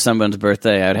like when it was someone's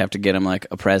birthday, I would have to get them like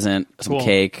a present, some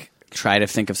cake, try to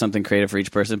think of something creative for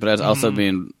each person, but I was also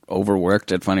being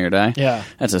overworked at Funny or Die. Yeah.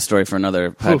 That's a story for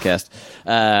another podcast.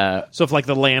 So if like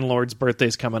the landlord's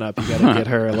birthday's coming up, you got to get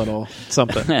her a little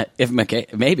something.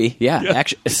 Maybe, yeah.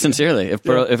 Actually, sincerely, if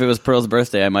it was Pearl's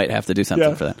birthday, I might have to do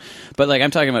something for that. But like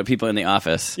I'm talking about people in the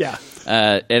office. Yeah.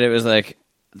 And it was like,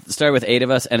 started with 8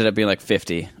 of us, ended up being like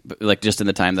 50, like just in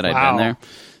the time that I'd been there.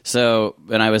 So,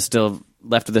 and I was still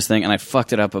left with this thing, and I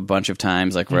fucked it up a bunch of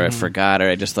times, like where I forgot, or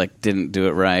I just like didn't do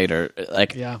it right, or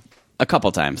like a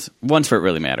couple times. Once where it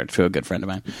really mattered to a good friend of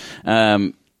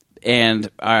mine. And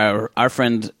our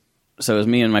friend, so it was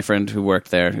me and my friend who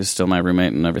worked there, who's still my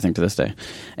roommate and everything to this day.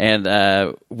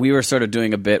 And we were sort of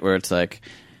doing a bit where it's like,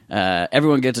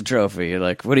 everyone gets a trophy.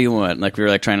 Like, what do you want? Like, we were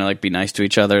like trying to like be nice to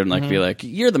each other and like be like,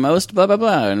 you're the most, blah blah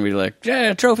blah, and we were like,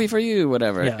 yeah, trophy for you,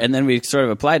 whatever. Yeah. And then we sort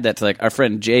of applied that to like our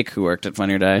friend Jake, who worked at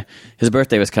Funny or Die. His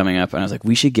birthday was coming up, and I was like,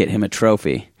 we should get him a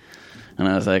trophy. And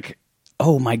I was like,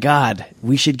 oh my god,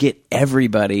 we should get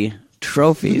everybody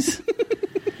trophies.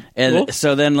 And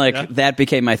so then, like, that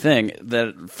became my thing,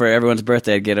 that for everyone's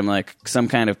birthday, I'd get them, like, some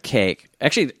kind of cake.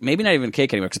 Actually, maybe not even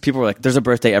cake anymore, because people were like, there's a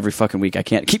birthday every fucking week. I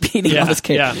can't keep eating all this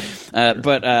cake. Yeah.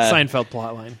 But Seinfeld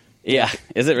plotline. Yeah.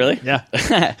 Is it really? Yeah.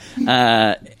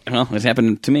 Well, it's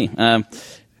happened to me.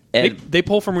 They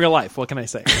pull from real life. What can I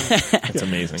say? It's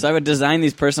amazing. So I would design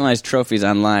these personalized trophies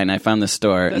online. I found this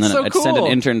store, and then I'd send an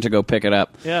intern to go pick it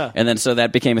up. Yeah. And then so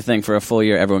that became a thing for a full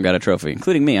year. Everyone got a trophy,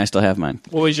 including me. I still have mine.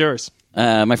 What was yours?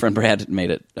 My friend Brad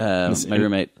made it. My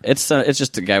roommate. It's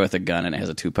just a guy with a gun, and it has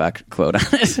a Tupac quote on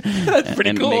it. That's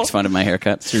pretty cool. And makes fun of my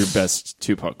haircut. It's your best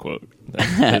Tupac quote.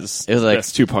 It was like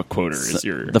best Tupac quoter is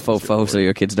your the fofo, so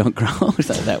your kids don't grow. Is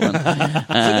that one?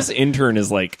 So this intern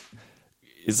is like,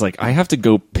 I have to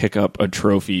go pick up a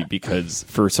trophy because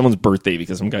for someone's birthday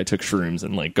because some guy took shrooms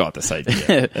and like got this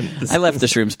idea. I left the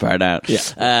shrooms part out.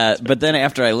 Yeah. But then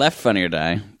after I left Funny or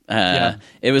Die,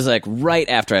 it was like right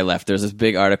after I left, there was this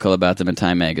big article about them in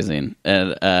Time magazine,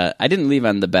 and I didn't leave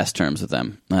on the best terms with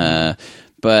them,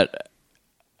 but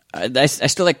I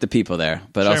still like the people there,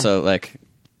 but also like,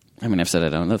 I mean, I've said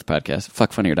it on another podcast.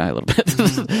 Fuck Funny or Die a little bit.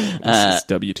 This is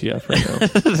WTF right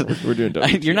now. We're doing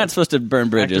WTF. You're not supposed to burn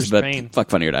bridges, but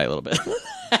fuck Funny or Die a little bit.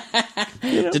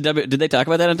 Did they talk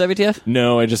about that on WTF?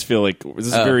 No, I just feel like this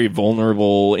is a very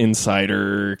vulnerable,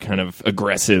 insider, kind of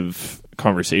aggressive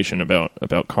conversation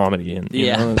about comedy. And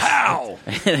you know, pow!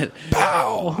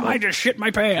 Pow! I just shit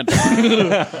my pants.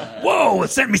 Whoa, it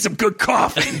sent me some good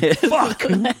coffee. Fuck!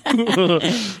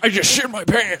 I just shit my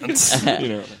pants.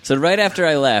 So right after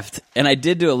I left, and I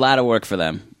did do a lot of work for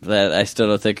them that I still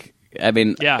don't think... I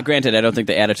mean, granted, I don't think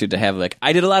the attitude to have, like,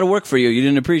 I did a lot of work for you, you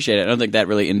didn't appreciate it. I don't think that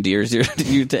really endears you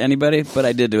to anybody, but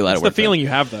I did do a lot of work. It's the feeling you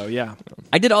have, though, yeah.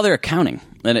 I did all their accounting.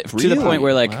 And to the point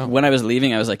where, like, when I was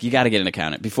leaving, I was like, you got to get an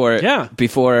accountant. Before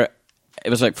it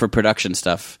was like for production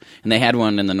stuff, and they had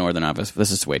one in the northern office.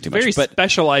 This is way too much. Very But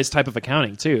specialized type of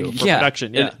accounting too for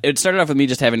production. Yeah, it started off with me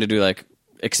just having to do like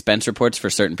expense reports for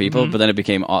certain people, but then it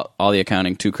became all the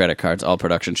accounting, 2 credit cards, all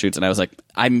production shoots, and I was like,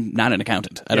 I'm not an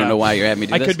accountant. I don't know why you're having me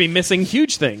do this. I could be missing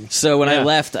huge things. So when I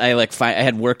left, I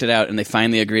had worked it out, and they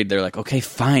finally agreed. They're like, okay,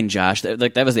 fine, Josh.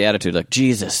 That was the attitude. Like,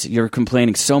 Jesus, you're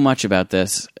complaining so much about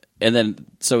this. And then,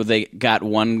 so they got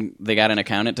an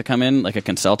accountant to come in, like a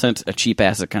consultant, a cheap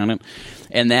ass accountant,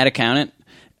 and that accountant,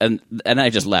 and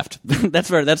I just left. That's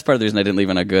part of the reason I didn't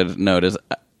leave on a good note. Is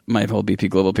my whole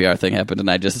BP Global PR thing happened, and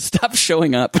I just stopped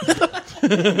showing up.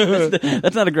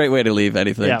 That's not a great way to leave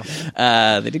anything.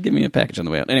 Yeah. They did give me a package on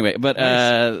the way out. Anyway, but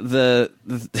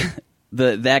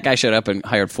that guy showed up and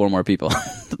hired 4 more people.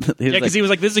 Because he was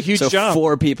like, "This is a huge job."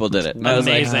 4 people did it. And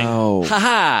Amazing. I was like,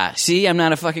 haha, see, I'm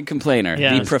not a fucking complainer.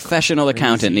 Yeah. The professional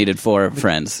accountant needed 4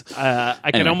 friends.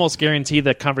 I can almost guarantee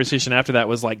the conversation after that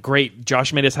was like, "Great,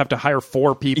 Josh made us have to hire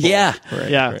 4 people." Yeah.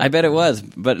 Yeah. I bet it was,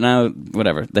 but now,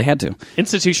 whatever. They had to.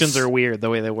 Institutions are weird the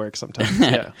way they work sometimes.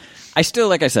 Yeah. I still,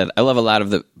 like I said, I love a lot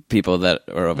of the people that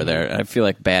are over there. I feel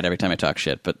like bad every time I talk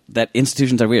shit, but that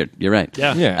institutions are weird. You're right.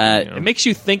 Yeah. It makes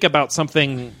you think about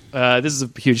something. This is a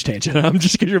huge tangent. I'm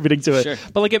just contributing to it. Sure.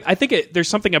 But like, I think there's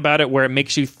something about it where it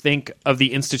makes you think of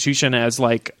the institution as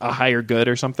like a higher good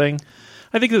or something.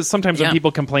 I think that sometimes when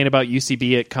people complain about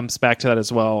UCB, it comes back to that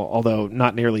as well, although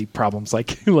not nearly problems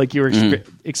like you were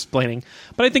explaining.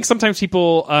 But I think sometimes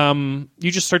people,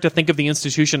 you just start to think of the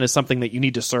institution as something that you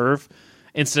need to serve,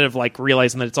 instead of like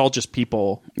realizing that it's all just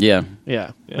people. Yeah.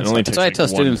 That's why I tell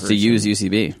students to use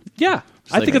UCB. Yeah.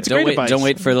 I think it's great advice. Don't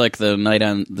wait for like the night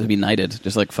to be knighted.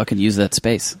 Just like fucking use that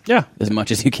space. Yeah. As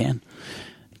much as you can.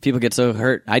 People get so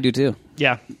hurt. I do too.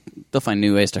 Yeah. They'll find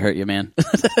new ways to hurt you, man.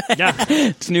 Yeah.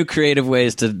 It's new creative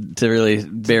ways to really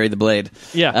bury the blade.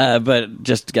 Yeah. But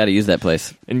just got to use that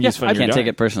place. And use I can't take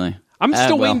it personally. I'm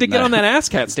still waiting to get on that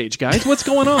ASCAT stage, guys. What's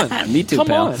going on? Me too, Come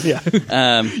pal. on.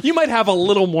 Yeah. You might have a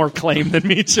little more claim than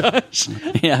me, Josh.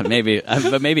 Yeah, maybe.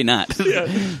 But maybe not.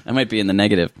 I might be in the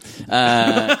negative.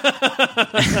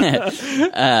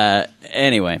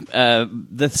 Anyway,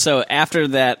 so after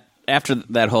that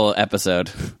whole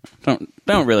episode,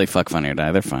 don't really fuck Funny or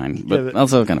Die. They're fine, but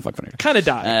also kind of fuck Funny or Die. Kind of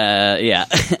die.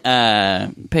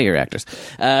 Yeah. Pay your actors.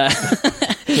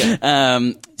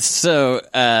 So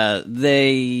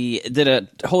they did a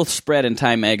whole spread in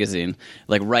Time magazine,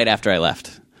 like right after I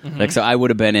left. Like, so I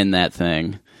would have been in that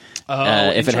thing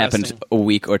if it happened a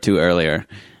week or 2 earlier.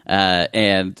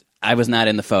 And I was not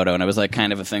in the photo, and I was like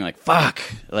kind of a thing like, fuck,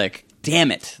 like,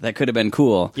 damn it, that could have been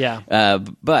cool. Yeah.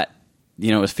 But,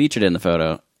 it was featured in the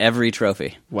photo. Every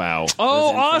trophy. Wow.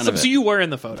 Oh, awesome. So you were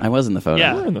in the photo. I was in the photo.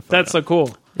 Yeah. That's so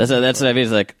cool. That's what I mean.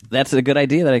 It's like, that's a good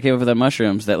idea that I came up with the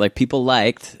mushrooms that like people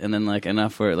liked, and then like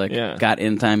enough where it like got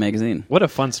in Time magazine. What a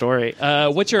fun story.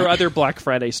 What's your other Black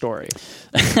Friday story?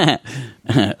 I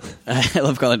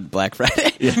love calling it Black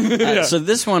Friday. So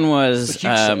this one was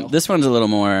this one's a little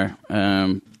more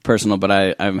personal,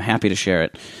 but I'm happy to share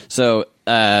it. So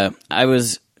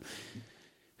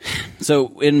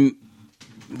in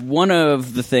one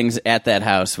of the things at that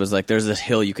house was like there's this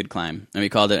hill you could climb, and we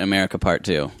called it America Part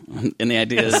 2. And the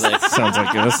idea is like sounds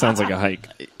like a hike.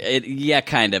 Yeah,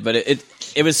 kind of, but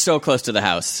it was so close to the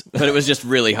house, but it was just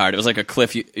really hard. It was like a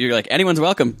cliff. You're like, anyone's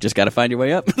welcome, just got to find your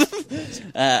way up.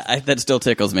 That still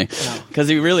tickles me because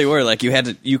you really were like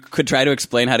you could try to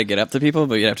explain how to get up to people,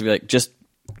 but you'd have to be like just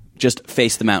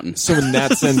face the mountain. So in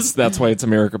that sense, that's why it's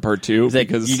America Part 2,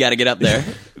 because you got to get up there.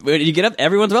 When you get up,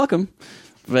 everyone's welcome.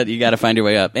 But you got to find your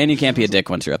way up, and you can't be a dick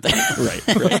once you're up there. Right.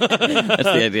 That's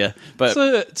the idea. But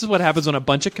so this is what happens when a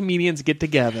bunch of comedians get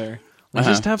together. We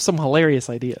just have some hilarious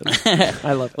ideas.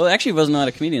 I love it. Well, actually, it wasn't a lot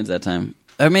of comedians that time.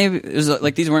 Or maybe it was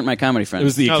like these weren't my comedy friends. It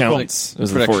was the cool. accountants. It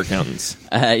was the 4 accountants.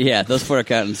 Yeah, those 4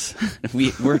 accountants.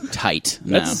 We're tight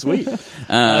now. That's sweet.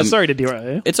 Sorry to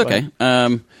derail you. It's okay.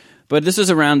 But this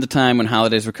was around the time when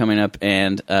holidays were coming up,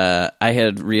 and I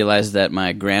had realized that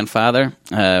my grandfather,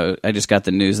 I just got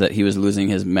the news that he was losing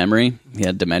his memory. He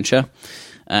had dementia.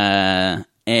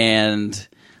 And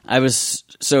I was,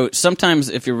 so sometimes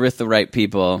if you're with the right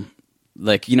people,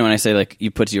 like, when I say, like,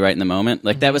 you put you right in the moment,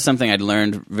 like, that was something I'd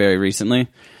learned very recently.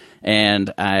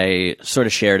 And I sort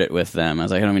of shared it with them. I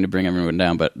was like, I don't mean to bring everyone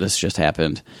down, but this just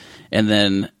happened. And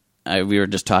then we were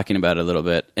just talking about it a little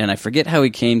bit, and I forget how he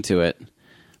came to it.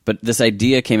 But this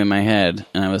idea came in my head,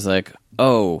 and I was like,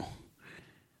 oh,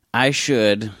 I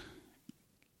should,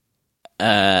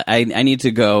 I need to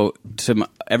go to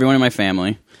everyone in my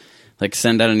family, like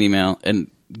send out an email and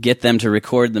get them to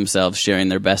record themselves sharing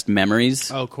their best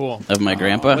memories Oh, cool. of my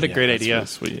grandpa. What a great idea. Really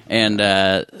sweet. And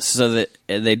so that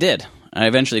they did. I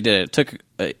eventually did it. It took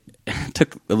it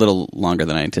took a little longer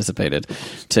than I anticipated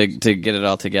to get it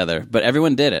all together. But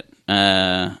everyone did it,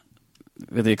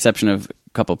 with the exception of a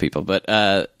couple people. But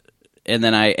and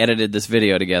then I edited this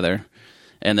video together,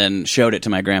 and then showed it to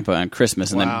my grandpa on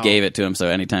Christmas, and then gave it to him so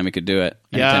anytime he could do it,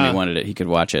 anytime he wanted it, he could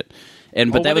watch it.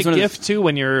 And but that was a gift too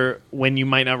when you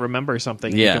might not remember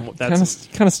something. Yeah, that's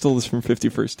kind of stole this from 50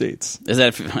 First Dates. Is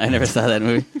that? I never saw that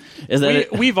movie. Is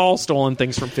that? We've all stolen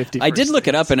things from 50. I did look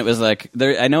it up, and it was like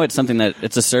I know it's something that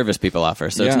it's a service people offer,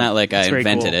 so it's not like I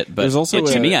invented it. But there's also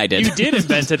to me, I did. You did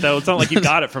invent it though. It's not like you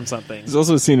got it from something. There's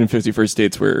also a scene in 50 First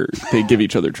Dates where they give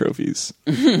each other trophies,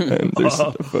 and there's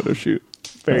a photo shoot.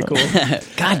 Very cool.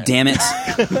 God damn it!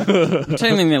 I'm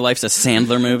telling you, life's a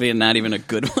Sandler movie and not even a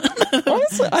good one.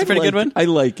 Honestly, it's a pretty good one. I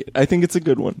like it. I think it's a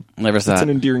good one. Never saw It's it. an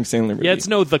endearing Sandler movie. Yeah, it's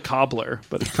no The Cobbler,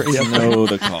 but it's pretty. No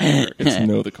the Cobbler. It's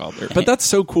no the Cobbler. But that's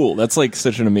so cool. That's like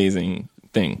such an amazing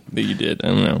thing that you did. I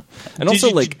don't know. And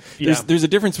also, there's a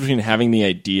difference between having the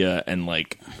idea and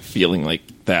like feeling like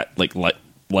that, like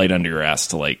light under your ass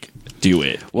to like do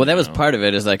it. Well, that was part of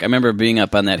it. Is like I remember being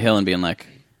up on that hill and being like,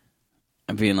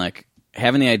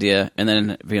 having the idea, and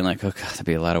then being like, oh god, that'd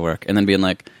be a lot of work, and then being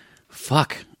like,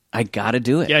 fuck, I gotta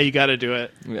do it. Yeah, you gotta do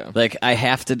it. Yeah. Like I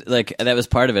have to. Like that was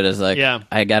part of it. Is like,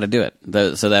 I gotta do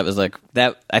it. So that was like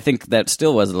that. I think that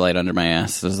still was the light under my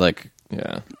ass. It was like,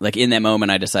 like in that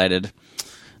moment, I decided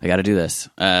I got to do this,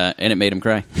 and it made him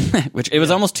cry. Which it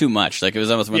was almost too much. Like it was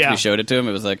almost once we showed it to him,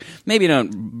 it was like maybe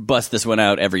don't bust this one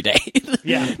out every day.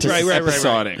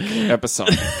 Episodic.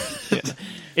 Yeah.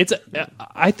 It's.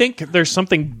 I think there's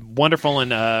something wonderful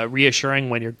and reassuring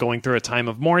when you're going through a time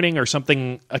of mourning or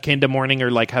something akin to mourning, or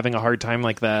like having a hard time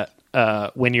like that.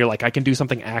 When you're like, I can do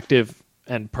something active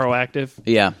and proactive.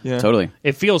 Yeah, totally.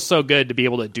 It feels so good to be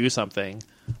able to do something.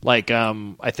 Like,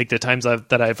 I think the times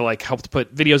that I've like helped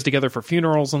put videos together for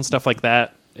funerals and stuff like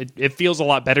that, it feels a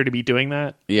lot better to be doing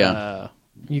that. Yeah.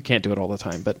 You can't do it all the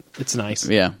time, but it's nice.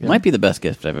 Yeah. Might be the best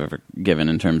gift I've ever given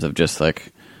in terms of just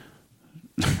like,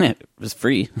 it was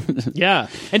free. Yeah.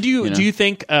 And do you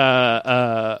think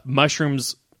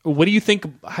mushrooms, how do you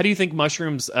think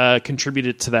mushrooms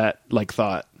contributed to that like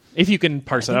thought? If you can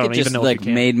parse it out, I don't even know if you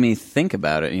can. Made me think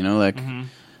about it, like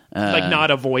like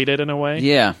not avoid it in a way.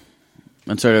 Yeah.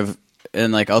 And sort of,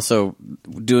 and like also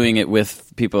doing it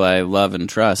with people I love and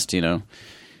trust,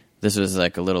 This was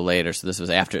like a little later, so this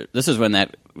was when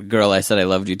that girl I said I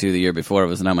loved you to the year before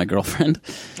was now my girlfriend.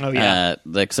 Oh yeah.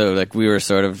 We were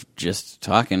sort of just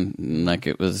talking, and like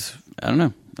it was, I don't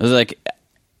know. It was like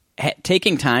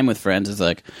taking time with friends is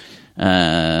like,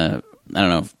 I don't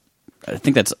know. I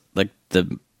think that's like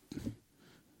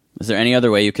is there any other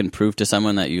way you can prove to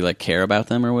someone that you like care about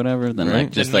them or whatever than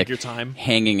like just like your time,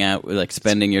 hanging out, like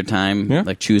spending your time,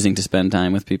 like choosing to spend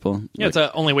time with people? Yeah, it's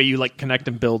the only way you like connect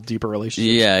and build deeper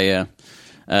relationships.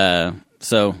 Yeah.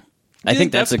 So I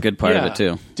think that's a good part of it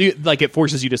too. Do you, like it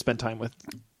forces you to spend time with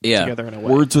together in a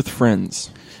way. Words with friends.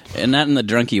 And not in the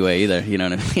drunky way either, you know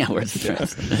what I mean? Yeah, words with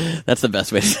friends. That's the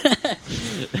best way.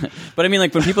 But I mean,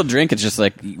 like when people drink, it's just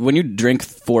like when you drink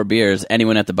 4 beers,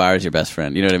 anyone at the bar is your best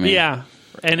friend. You know what I mean? Yeah.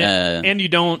 And you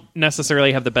don't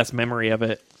necessarily have the best memory of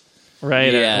it,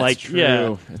 right? Yeah, like, it's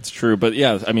true. It's true. But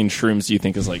yeah, I mean, shrooms, do you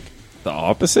think is like the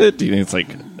opposite? Do you think it's like,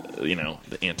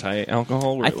 the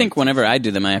anti-alcohol? I think whenever I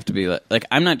do them, I have to be like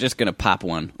I'm not just going to pop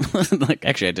one. Like,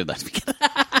 actually, I did last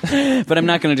weekend. But I'm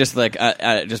not going to just like,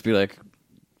 just be like,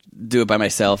 do it by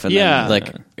myself. And then,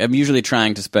 like, I'm usually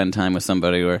trying to spend time with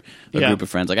somebody or a group of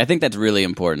friends. Like, I think that's really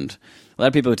important. A lot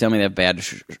of people who tell me they have bad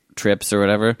trips or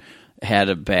whatever had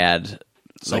a bad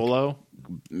solo,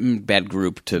 bad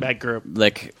group, like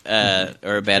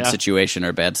or a bad situation or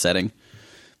a bad setting.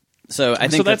 So I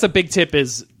think that's a big tip: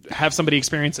 is have somebody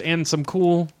experience and some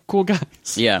cool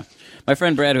guys. Yeah, my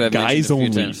friend Brad, who I've guys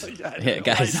mentioned only,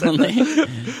 guys only.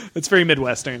 It's very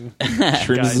Midwestern.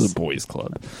 Shrooms is a boys'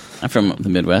 club. I'm from the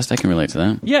Midwest. I can relate to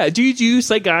that. Yeah, do you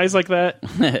say guys like that?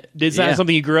 Is that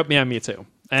something you grew up? Yeah, me too.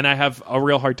 And I have a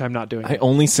real hard time not doing it. I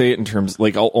only say it in terms,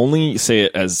 like, I'll only say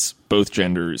it as both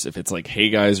genders if it's like, hey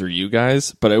guys or you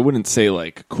guys, but I wouldn't say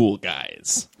like cool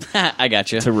guys. I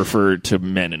got you. To refer to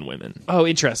men and women. Oh,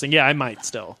 interesting. Yeah, I might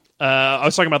still. I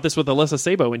was talking about this with Alyssa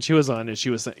Sabo when she was on, and she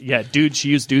was dude. She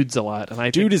used dudes a lot,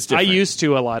 and dude is different. I used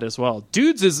to a lot as well.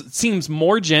 Dudes seems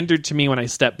more gendered to me when I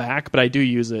step back, but I do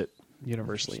use it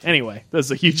universally. Anyway, this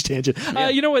is a huge tangent.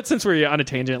 You know what? Since we're on a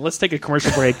tangent, let's take a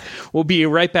commercial break. We'll be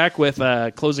right back with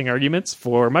closing arguments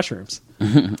for mushrooms.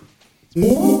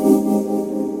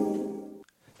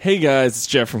 Hey guys, it's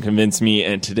Jeff from Convince Me,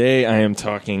 and today I am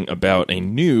talking about a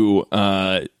new,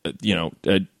 a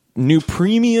new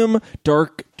premium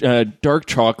dark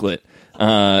chocolate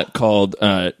called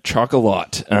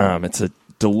Chocolat. It's a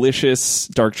delicious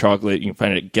dark chocolate. You can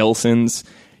find it at Gelson's.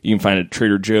 You can find it at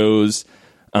Trader Joe's.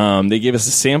 They gave us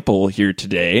a sample here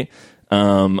today.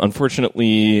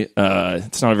 Unfortunately,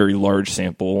 it's not a very large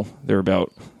sample. There are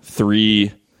about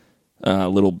 3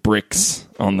 little bricks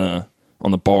on the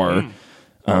bar.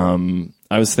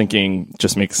 I was thinking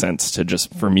just makes sense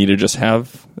for me to just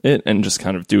have it and just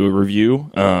kind of do a review.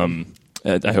 I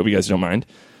hope you guys don't mind.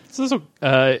 So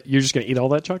you're just gonna eat all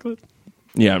that chocolate?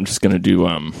 Yeah, I'm just gonna do.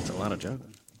 It's a lot of chocolate.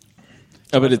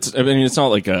 Oh, but it's not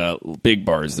like big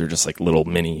bars. They're just like little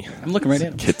mini. I'm looking right at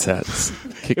them. Kit Kats.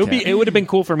 It would have been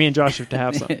cool for me and Josh to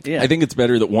have some. Yeah. I think it's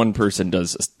better that one person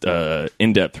does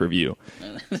in-depth review.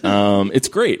 It's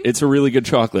great. It's a really good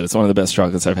chocolate. It's one of the best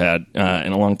chocolates I've had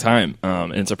in a long time.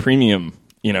 And it's a premium.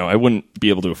 You know, I wouldn't be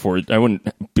able to afford. I wouldn't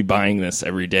be buying this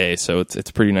every day. So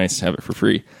it's pretty nice to have it for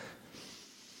free.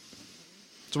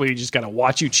 So you just gotta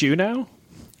watch you chew now?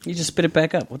 You just spit it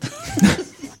back up. What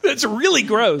the? That's really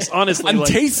gross, honestly. I'm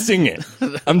tasting it.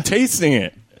 I'm tasting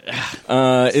it.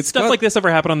 It's Stuff like this ever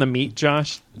happen on the meat,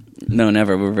 Josh? No,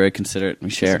 never. We're very considerate.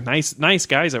 We share. Nice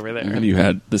guys over there. Have you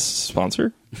had this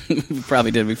sponsor? We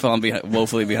probably did. We've fallen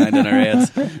woefully behind on our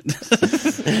ads.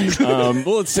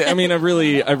 Well,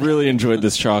 I've really enjoyed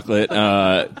this chocolate.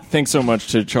 Thanks so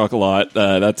much to Chocolat.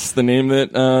 That's the name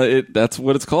that's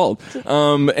what it's called.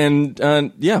 Go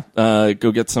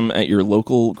get some at your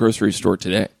local grocery store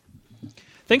today.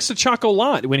 Thanks to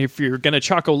Chocolat. If you're going to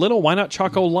Choco Little, why not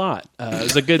Chocolat?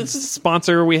 It's a good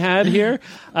sponsor we had here.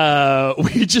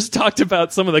 We just talked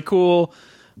about some of the cool.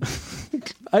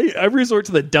 I resort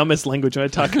to the dumbest language when I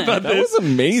talk about that this. Was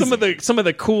amazing. Some of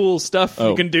the cool stuff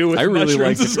you can do with mushrooms. I really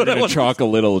like is what I want.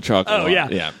 Chocolate. Oh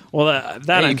yeah. Well, that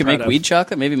hey, I'm you can proud make of. weed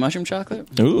chocolate, maybe mushroom chocolate.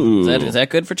 Ooh, is that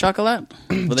good for chocolate?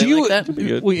 Will they like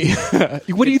that?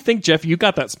 What do you think, Jeff? You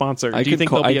got that sponsor. Do you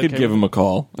think I could give him a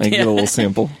call? I can get a little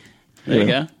sample. There you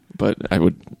go. But I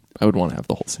would want to have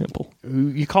the whole sample.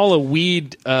 You call a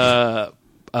weed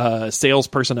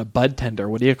salesperson a bud tender.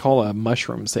 What do you call a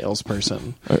mushroom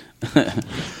salesperson?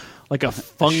 Like a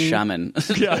shaman.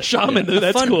 Yeah, shaman.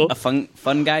 That's cool. A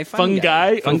fungi.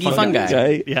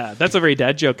 Fungi. Yeah, that's a very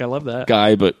dad joke. I love that.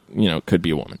 Guy, but could be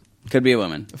a woman. Could be a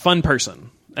woman. Fun person.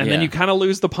 And then you kind of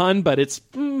lose the pun, but it's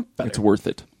better. It's worth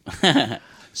it.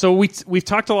 So we've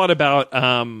talked a lot about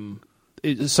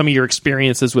some of your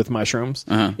experiences with mushrooms.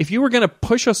 Uh-huh. If you were going to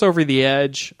push us over the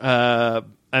edge, and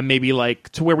maybe like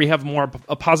to where we have more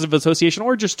a positive association,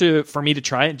 or just for me to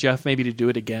try it, Jeff, maybe to do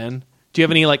it again. Do you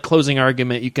have any like closing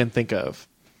argument you can think of?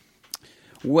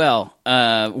 Well,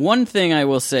 one thing I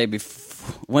will say,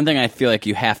 one thing I feel like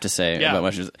you have to say about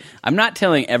mushrooms, I'm not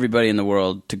telling everybody in the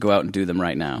world to go out and do them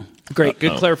right now. Great,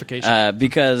 good clarification.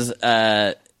 Because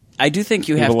I do think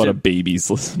you have a lot of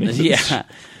babies listening to this. Yeah.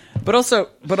 But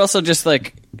also just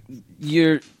like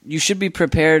you should be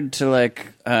prepared to like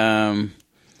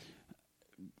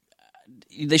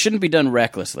they shouldn't be done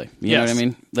recklessly. You know what I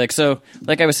mean? Like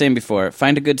like I was saying before,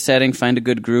 find a good setting, find a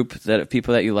good group of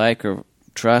people that you like or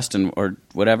trust or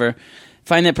whatever.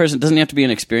 Find that person. It doesn't have to be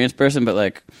an experienced person, but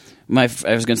like I was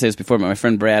going to say this before, but my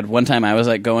friend Brad, one time I was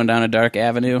like going down a dark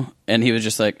avenue and he was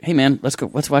just like, "Hey man,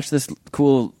 let's watch this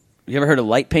cool. You ever heard of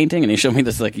light painting?" And he showed me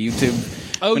this like YouTube.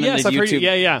 Oh yes, I've heard.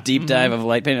 Yeah. Deep dive of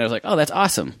light painting. I was like, "Oh, that's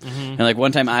awesome!" And like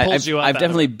one time, I've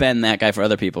definitely been that guy for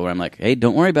other people. Where I'm like, "Hey,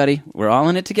 don't worry, buddy. We're all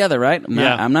in it together, right?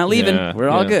 I'm not leaving. Yeah. We're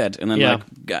all good." And then like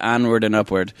onward and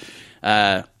upward.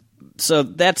 So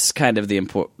that's kind of the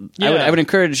important. Yeah. I would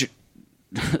encourage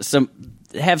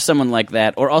have someone like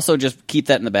that, or also just keep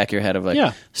that in the back of your head of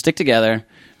like, stick together.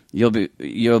 You'll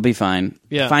be fine.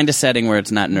 Yeah. Find a setting where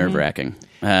it's not nerve-wracking.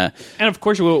 And of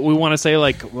course, we want to say,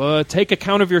 like, take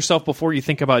account of yourself before you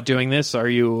think about doing this. Are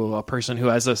you a person who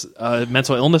has a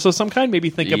mental illness of some kind? Maybe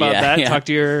think about that. Yeah. Talk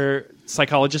to your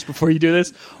psychologist before you do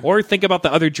this. Or think about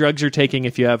the other drugs you're taking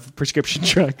if you have prescription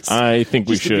drugs. I think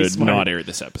we should not air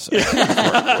this episode.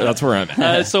 That's where I'm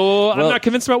at. I'm not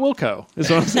convinced about Wilco, is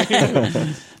what I'm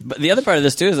saying. But the other part of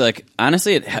this, too, is, like,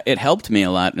 honestly, it helped me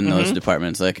a lot in those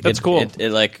departments. Like, that's cool.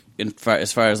 It like,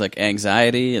 as far as, like,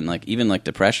 anxiety and, like, even, like,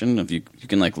 depression, if you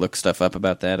can, like, look stuff up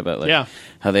about that, about, like,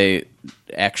 how they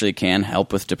actually can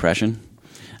help with depression.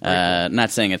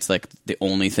 Not saying it's, like, the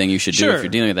only thing you should do if you're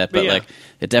dealing with that, but like,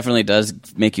 it definitely does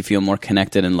make you feel more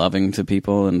connected and loving to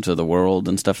people and to the world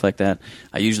and stuff like that.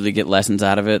 I usually get lessons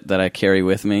out of it that I carry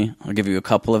with me. I'll give you a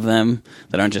couple of them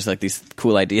that aren't just, like, these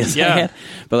cool ideas I had.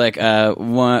 But, like,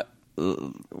 one...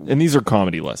 And these are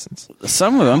comedy lessons.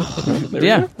 Some of them,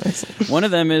 yeah. One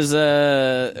of them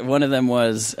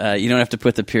was you don't have to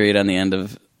put the period on the end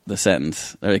of the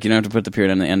sentence, or like you don't have to put the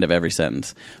period on the end of every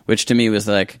sentence. Which to me was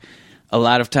like, a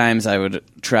lot of times I would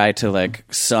try to like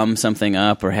sum something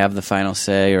up or have the final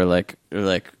say or like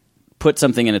put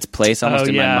something in its place almost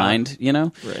in my mind, you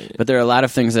know? Right. But there are a lot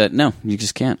of things that, no, you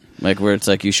just can't. Like where it's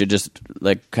like you should just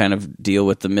like kind of deal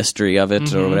with the mystery of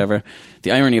it or whatever.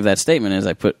 The irony of that statement is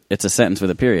it's a sentence with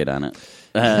a period on it.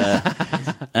 So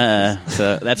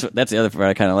that's the other part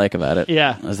I kind of like about it.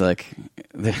 Yeah. I was like...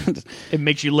 It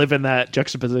makes you live in that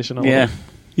juxtaposition a little yeah. bit.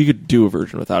 You could do a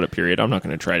version without a period. I'm not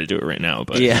going to try to do it right now,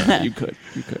 but Yeah. you could.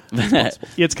 Yeah,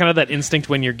 it's kind of that instinct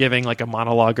when you're giving like a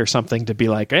monologue or something to be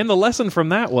like, and the lesson from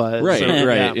that was... Right, So,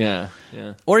 right, yeah.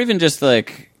 yeah. Or even just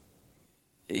like...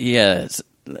 Yeah.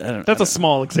 That's a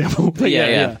small example. But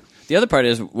yeah. The other part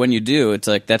is when you do, it's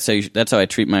like that's how I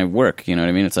treat my work. You know what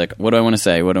I mean? It's like, what do I want to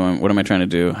say? What am I trying to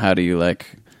do? How do you like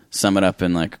sum it up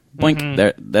and like boink?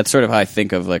 There, that's sort of how I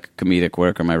think of like comedic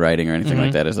work or my writing or anything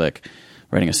like that. Is like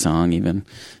writing a song. Even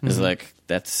is like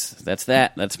that's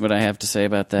that. That's what I have to say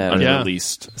about that.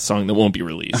 Unreleased song that won't be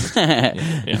released.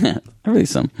 I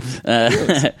released some.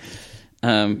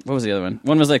 What was the other one?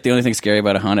 One was like the only thing scary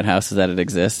about a haunted house is that it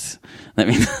exists. That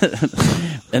means,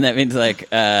 and that means like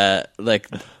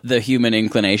the human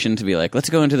inclination to be like, let's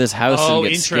go into this house and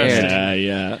get interesting. scared.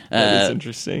 Yeah. That is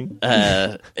interesting.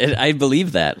 I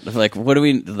believe that. Like, what do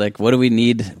we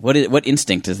need? What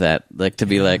instinct is that? Like to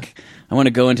be like, I want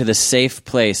to go into this safe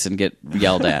place and get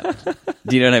yelled at.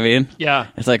 Do you know what I mean? Yeah.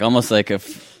 It's like almost like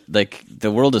like the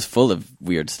world is full of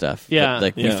weird stuff. Yeah. But,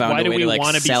 like we found Why a do way we to like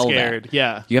want to be sell scared? that.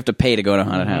 Yeah. You have to pay to go to a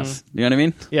haunted house. You know what I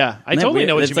mean? Yeah. I Isn't that totally weird?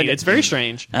 know what It's you mean. like It's very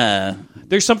strange.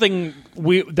 There's something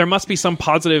there must be some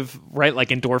positive, right, like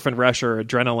endorphin rush or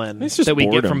adrenaline It's just that we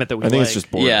get boredom. from it that we I think like. it's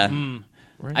just boredom.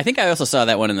 Yeah. I think I also saw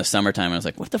that one in the summertime. I was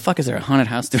like, what the fuck is there a haunted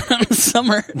house doing in the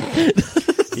summer?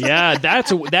 Yeah,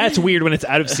 that's weird when it's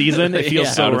out of season. It feels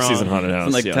Yeah. so Out of wrong. season haunted house.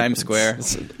 In like yeah. Times Square.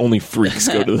 Only freaks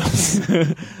go to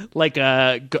those. Like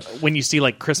when you see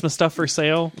like Christmas stuff for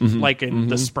sale, like in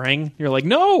the spring, you're like,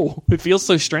 no, it feels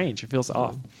so strange. It feels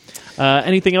off.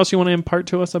 Anything else you want to impart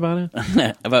to us about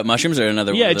it? About mushrooms or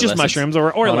another Yeah, one of the just lessons? mushrooms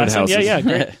or Haunted lesson. Yeah, houses. yeah,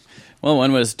 great. Well,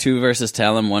 one was 2 verses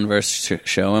tell him, 1 verse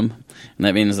show him. And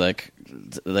that means like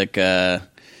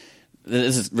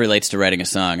this relates to writing a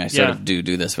song. I sort of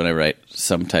do this when I write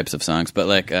some types of songs. But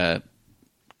like it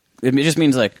just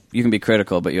means like you can be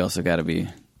critical, but you also got to be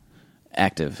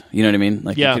active. You know what I mean?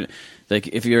 Like, Yeah. like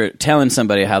if you're telling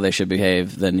somebody how they should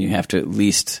behave, then you have to at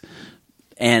least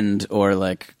end or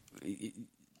like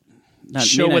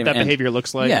Show what that behavior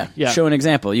looks like. Yeah, show an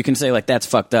example. You can say like that's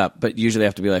fucked up, but you usually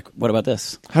have to be like, what about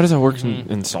this? How does that work in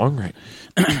songwriting?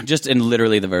 Just in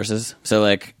literally the verses. So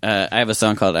like I have a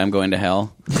song called "I'm Going to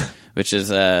Hell," which is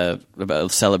about a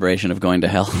celebration of going to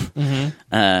hell.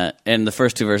 And the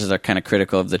first 2 verses are kind of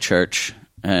critical of the church.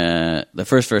 The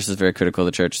first verse is very critical of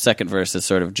the church. Second verse is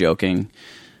sort of joking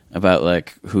about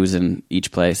like who's in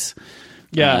each place.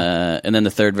 Yeah. And then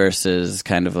the third verse is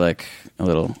kind of like a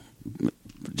little,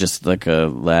 just like a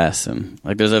lesson.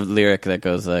 Like there's a lyric that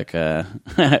goes like,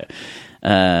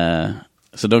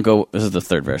 so don't go. This is the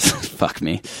third verse. Fuck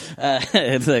me.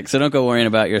 It's like, so don't go worrying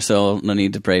about your soul. No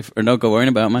need to pray. Or don't go worrying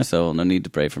about my soul. No need to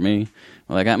pray for me.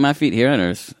 Well, I got my feet here on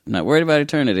earth. I'm not worried about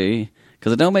eternity.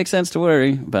 Because it don't make sense to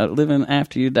worry about living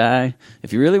after you die.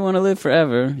 If you really want to live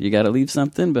forever, you got to leave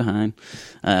something behind.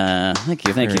 Thank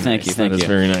you. That is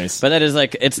very nice. But that is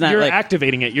like, it's not You're like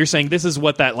activating it. You're saying this is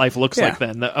what that life looks like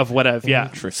then, of what I've,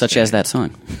 such as that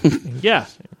song. Yeah.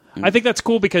 I think that's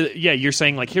cool because, you're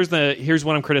saying like, here's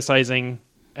what I'm criticizing,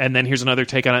 and then here's another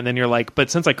take on it, and then you're like,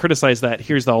 but since I criticize that,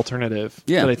 here's the alternative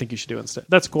that I think you should do instead.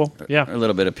 That's cool. Yeah. A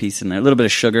little bit of peace in there, a little bit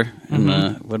of sugar.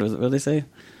 And what do they say?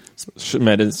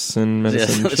 Medicine.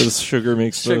 Sugar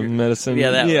makes the medicine.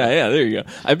 Yeah, that one. yeah. There you go.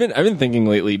 I've been thinking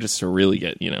lately just to really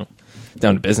get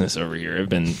down to business over here. I've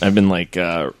been like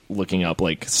looking up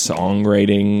like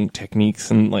songwriting techniques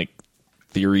and like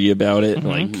theory about it,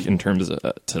 like in terms of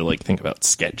to like think about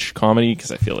sketch comedy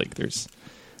because I feel like there's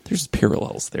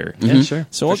parallels there. Yeah, sure.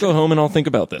 So I'll go home and I'll think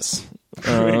about this.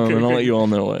 And I'll let you all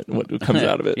know what comes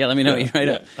out of it. Yeah, let me know what you write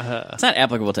up. It's not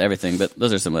applicable to everything, but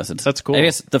those are some lessons. That's cool. I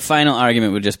guess the final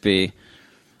argument would just be,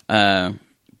 it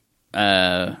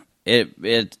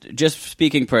just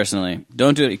speaking personally,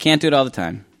 don't do it. You can't do it all the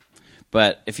time.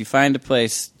 But if you find a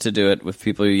place to do it with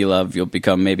people you love, you'll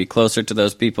become maybe closer to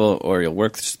those people, or you'll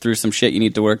work through some shit you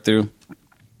need to work through.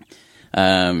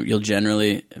 You'll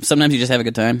generally, sometimes you just have a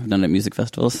good time. I've done it at music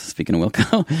festivals, speaking of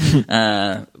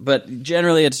Wilco. But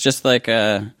generally it's just like,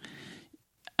 I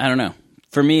don't know.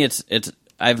 For me,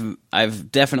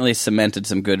 I've definitely cemented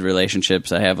some good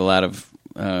relationships. I have a lot of,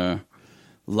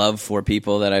 love for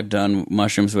people that I've done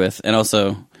mushrooms with. And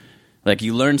also, Like,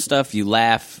 you learn stuff, you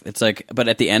laugh. It's like, but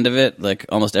at the end of it, like,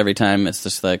 almost every time, it's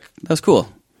just like, that was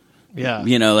cool. Yeah.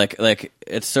 You know, like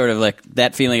it's sort of like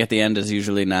that feeling at the end is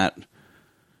usually not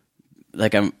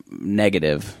like I'm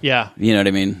negative. Yeah. You know what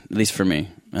I mean? At least for me.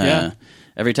 Yeah.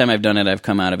 Every time I've done it, I've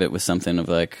come out of it with something of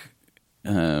like, I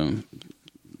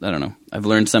don't know. I've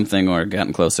learned something or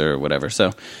gotten closer or whatever.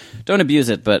 So don't abuse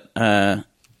it, but I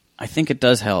think it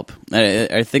does help.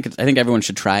 I think everyone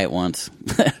should try it once.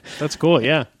 That's cool,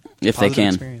 yeah. If Positive they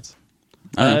can. Experience.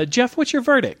 Jeff, what's your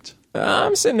verdict?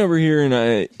 I'm sitting over here and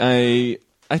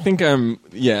I think I'm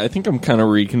kind of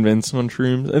reconvinced on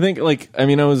shrooms. I think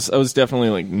I was definitely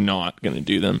like not going to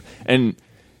do them. And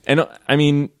I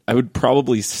mean, I would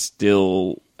probably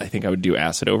still, I think I would do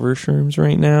acid over shrooms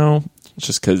right now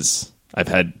just cuz I've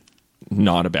had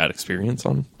not a bad experience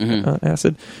on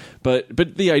acid. But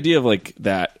the idea of like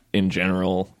that in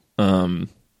general, I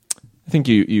think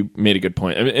you made a good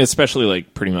point. I mean, especially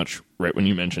like pretty much right when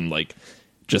you mentioned like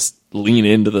just lean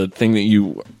into the thing that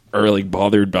you are like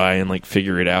bothered by and like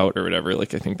figure it out or whatever.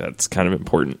 Like I think that's kind of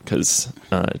important because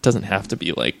it doesn't have to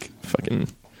be like fucking,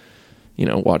 you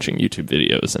know, watching YouTube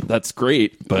videos, and that's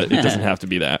great, but it doesn't have to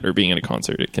be that, or being at a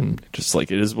concert. It can just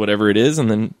like, it is whatever it is, and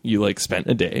then you like spent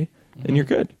a day and you're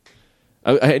good.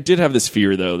 I did have this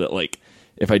fear though that like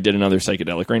if I did another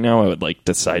psychedelic right now, I would like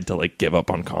decide to like give up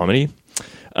on comedy.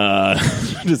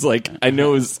 Just like, I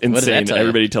know it's insane.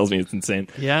 Everybody tells me it's insane.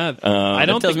 Yeah, I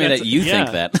don't think that you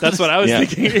think that. That's what I was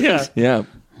thinking. Yeah, yeah.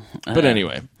 But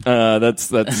anyway,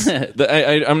 that's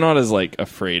I'm not as like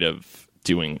afraid of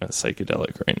doing a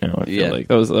psychedelic right now. I feel like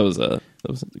that was a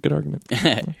good argument.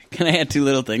 Can I add two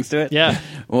little things to it? Yeah.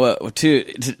 Well,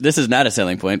 this is not a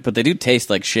selling point, but they do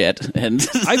taste like shit. And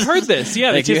I've heard this.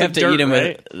 Yeah, like they you have taste to like eat them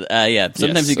dirt, with. Yeah,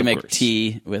 sometimes Yes, you can of make course.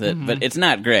 tea with it, but it's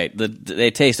not great. They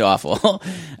taste awful.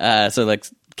 So like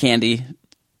candy.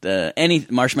 Any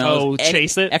marshmallows. Oh,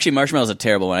 chase it? Actually, marshmallows are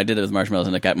terrible. When I did it with marshmallows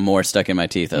and it got more stuck in my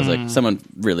teeth, I was like, someone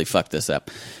really fucked this up.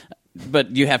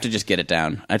 But you have to just get it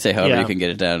down. I'd say however you can get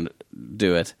it down,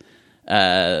 do it.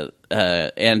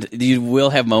 And you will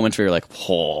have moments where you're like,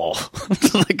 oh,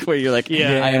 like where you're like,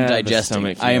 Yeah. I am the digesting.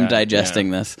 stomach, I am yeah,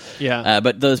 digesting this. Yeah.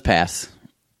 But those pass. So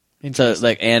Interesting.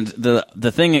 like, and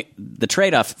the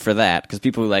trade off for that, because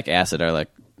people who like acid are like,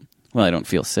 well, I don't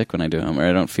feel sick when I do them, or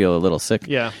I don't feel a little sick.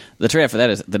 Yeah. The trade off for that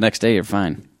is the next day you're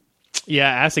fine. Yeah,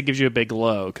 acid gives you a big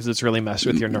low because it's really messed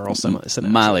with your neural synapses.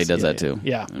 Molly does that too.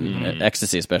 Yeah.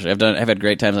 Ecstasy especially. I've had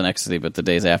great times on ecstasy, but the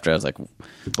days after I was like,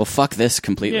 well, fuck this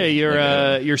completely.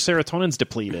 Yeah, your serotonin's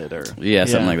depleted, or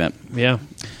something like that.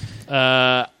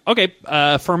 Yeah.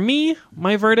 Okay. For me,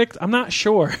 my verdict, I'm not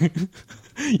sure.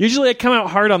 Usually, I come out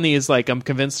hard on these, like I'm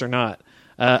convinced or not.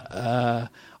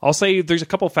 I'll say there's a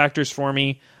couple factors for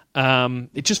me.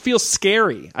 It just feels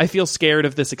scary. I feel scared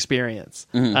of this experience.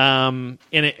 And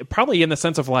it probably in the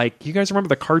sense of like, you guys remember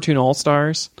the cartoon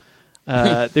All-Stars?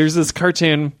 There's this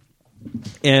cartoon,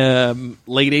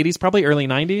 late 80s, probably early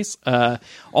 90s.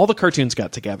 All the cartoons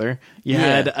got together. You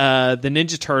had the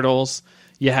Ninja Turtles.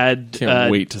 You had Can't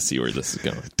wait to see where this is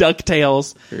going.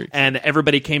 DuckTales, Very and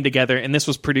everybody came together. And this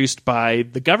was produced by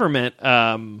the government.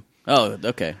 Oh,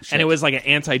 okay. Shit. And it was like an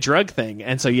anti-drug thing,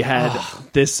 and so you had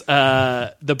this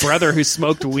the brother who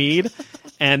smoked weed,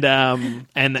 and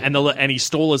he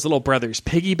stole his little brother's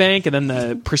piggy bank, and then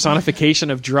the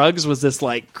personification of drugs was this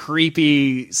like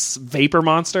creepy vapor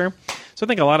monster. So I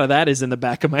think a lot of that is in the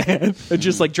back of my head.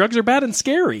 Just like, drugs are bad and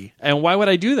scary, and why would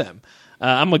I do them?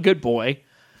 I'm a good boy.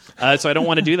 So I don't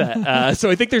want to do that.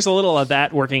 So I think there's a little of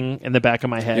that working in the back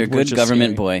of my head. You're a good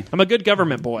government boy. I'm a good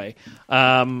government boy.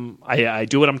 I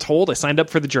do what I'm told. I signed up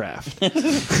for the draft.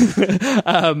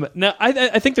 Now,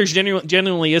 I think there's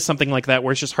genuinely is something like that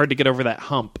where it's just hard to get over that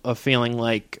hump of feeling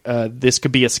like this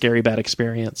could be a scary, bad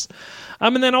experience.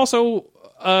 And then also,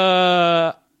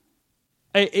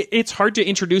 it's hard to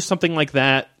introduce something like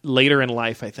that later in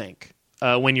life, I think.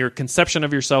 When your conception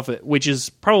of yourself, which is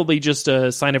probably just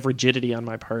a sign of rigidity on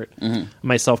my part,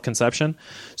 my self-conception.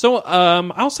 So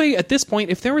I'll say at this point,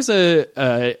 if there was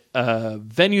a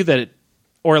venue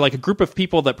or like a group of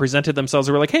people that presented themselves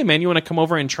and were like, hey man, you want to come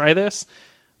over and try this?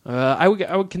 I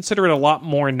would consider it a lot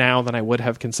more now than I would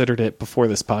have considered it before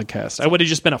this podcast. I would have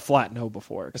just been a flat no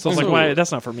before. So I was like, why?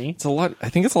 That's not for me. It's a lot. I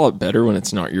think it's a lot better when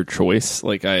it's not your choice.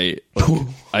 Like I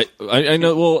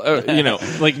know. Well, you know,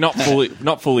 like not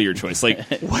fully your choice. Like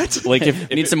What? Like if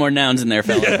Need some more nouns in there,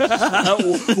 fella.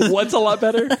 What's a lot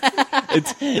better?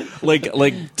 it's like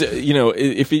you know,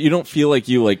 if you don't feel like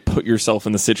you like put yourself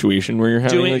in the situation where you're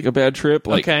having like a bad trip.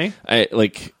 Like Okay.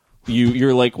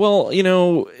 you're like, well, you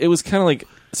know, it was kind of like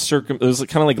it was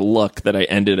kind of like luck that I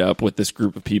ended up with this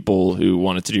group of people who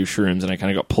wanted to do shrooms, and I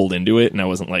kind of got pulled into it, and I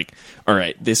wasn't like, all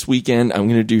right, this weekend I'm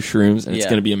going to do shrooms, and it's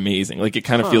going to be amazing. Like, it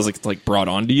kind of feels like it's like brought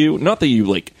onto you. Not that you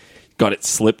like got it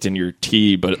slipped in your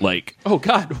tea, but like, oh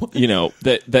God, you know,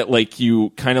 that like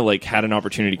you kind of like had an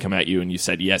opportunity come at you, and you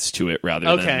said yes to it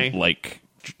rather than like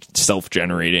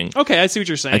self-generating. Okay, I see what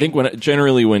you're saying. I think when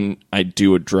I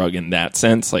do a drug in that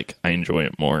sense, like I enjoy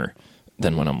it more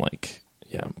than when I'm like,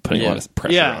 I'm putting a lot of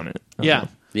pressure on it.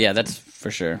 Yeah, that's for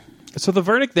sure. So the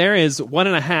verdict there is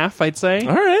 1.5, I'd say.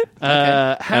 All right.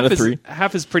 Half out of is 3.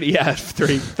 Half is pretty. Yeah,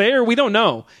 3. Fair. We don't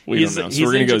know. We don't know. So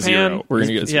we're gonna go 0. We're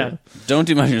gonna go 0. Yeah. Don't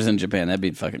do mushrooms in Japan. That'd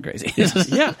be fucking crazy.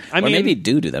 Yeah. I mean, maybe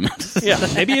do them. Yeah.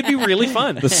 Maybe it'd be really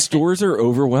fun. The stores are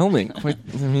overwhelming. I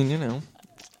mean, you know.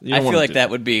 I feel like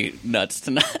that would be nuts to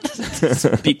not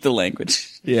speak the language.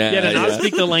 Yeah, to not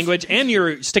speak the language, and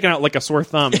you're sticking out like a sore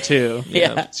thumb too.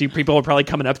 Yeah. So people are probably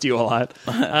coming up to you a lot.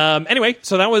 Anyway,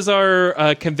 so that was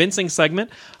our convincing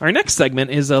segment. Our next segment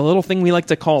is a little thing we like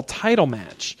to call Title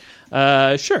Match.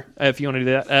 Sure, if you want to do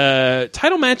that.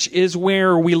 Title Match is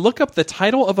where we look up the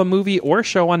title of a movie or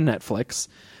show on Netflix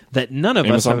that none of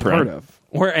us have heard of.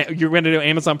 Or you're going to do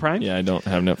Amazon Prime? Yeah, I don't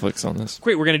have Netflix on this.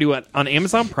 Great, we're going to do it on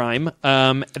Amazon Prime. That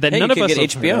none of us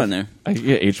get have HBO on there. I can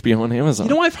get HBO on Amazon.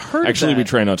 You know, I've heard. Actually, that. we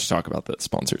try not to talk about the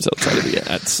sponsors outside of the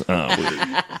ads.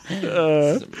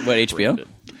 What, HBO?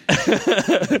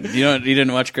 You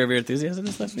didn't watch Curb Your Enthusiasm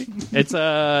this last week? It's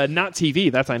not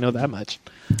TV. I know that much.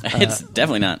 It's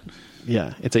definitely not.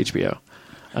 Yeah, it's HBO.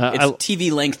 It's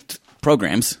TV length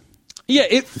programs. Yeah,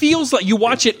 it feels like you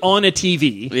watch it on a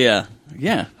TV.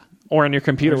 Yeah. Or on your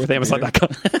computer with Amazon.com.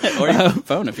 Or your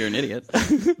phone if you're an idiot.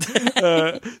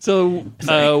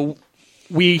 So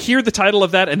we hear the title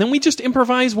of that, and then we just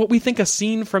improvise what we think a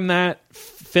scene from that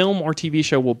film or TV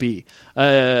show will be.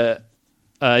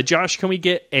 Josh, can we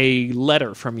get a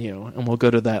letter from you? And we'll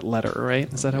go to that letter, right?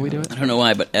 Is that how we do it? I don't know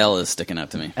why, but L is sticking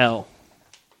out to me. L.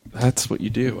 That's what you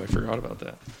do. I forgot about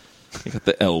that. You got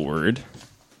the L word.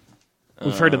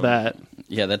 We've heard of that.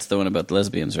 Yeah, that's the one about the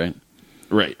lesbians, right?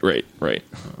 Right.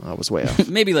 I was way off.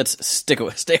 Maybe let's stay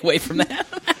away from that.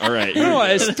 All right. You know,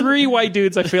 as 3 white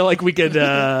dudes, I feel like we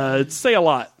could say a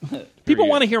lot. People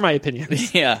want to hear my opinion.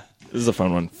 Yeah. This is a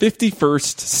fun one.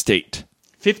 51st State.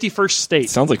 51st State.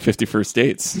 Sounds like 51st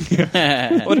Dates.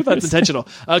 What if that's intentional?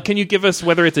 Can you give us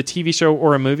whether it's a TV show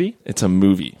or a movie? It's a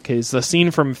movie. Okay, it's the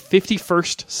scene from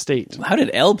 51st State. How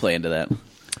did L play into that?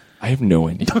 I have no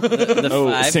idea. The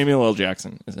 5? Samuel L.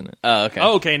 Jackson is in it. Oh, okay.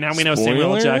 Oh, okay, now we know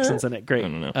Samuel L. Jackson's in it. Great. I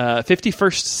don't know.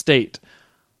 51st State.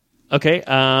 Okay,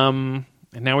 and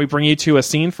now we bring you to a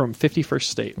scene from 51st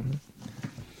State.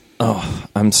 Oh,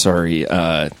 I'm sorry.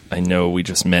 I know we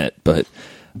just met, but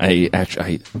I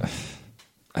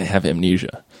have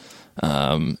amnesia.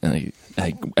 And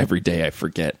I every day I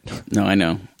forget. No, I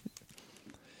know.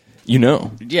 You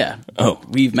know? Yeah. Oh.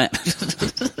 We've met.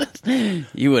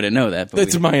 You wouldn't know that. But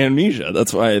That's my amnesia.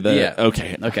 That's why Yeah.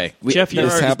 Okay. Okay. Jeff,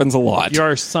 This happens a lot. You're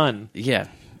our son. Yeah.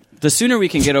 The sooner we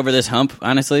can get over this hump,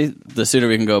 honestly, the sooner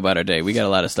we can go about our day. We got a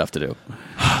lot of stuff to do.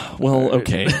 Well,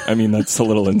 okay. I mean, that's a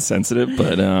little insensitive,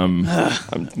 but I'm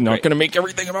not going to make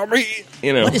everything about me.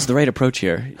 You know. What is the right approach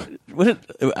here?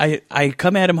 I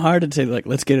come at him hard and say, like,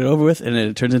 let's get it over with, and then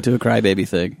it turns into a crybaby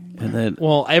thing. And then,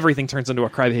 Well, everything turns into a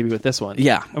crybaby with this one.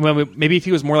 Yeah. I mean, maybe if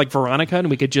he was more like Veronica and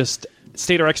we could just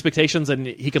state our expectations and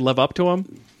he could live up to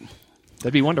them,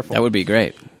 that'd be wonderful. that would be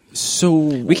great. So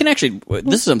We can actually,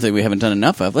 this is something we haven't done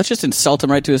enough of. Let's just insult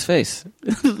him right to his face.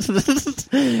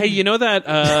 Hey, you know that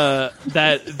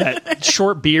that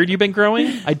short beard you've been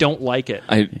growing? I don't like it.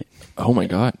 oh my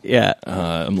God. Yeah.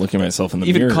 I'm looking at myself in the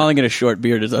Even mirror. calling it a short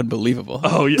beard is unbelievable.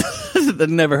 Oh, yeah. I've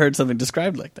never heard something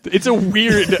described like that. It's a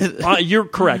weird... you're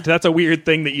correct. That's a weird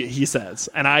thing that he says.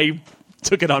 And I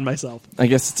took it on myself. I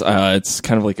guess it's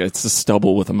kind of like it's a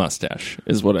stubble with a mustache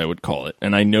is what I would call it.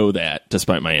 And I know that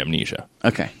despite my amnesia.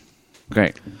 Okay.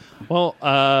 Great. Well,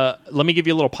 let me give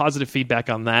you a little positive feedback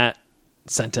on that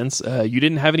sentence. You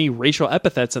didn't have any racial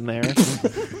epithets in there.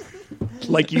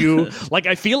 like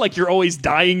I feel like you're always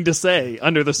dying to say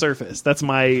under the surface. That's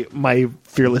my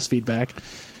fearless feedback.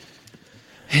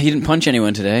 Hey, you didn't punch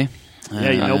anyone today.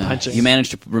 Yeah, no punching. You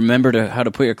managed to remember how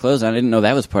to put your clothes on. I didn't know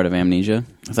that was part of amnesia.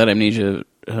 I thought amnesia...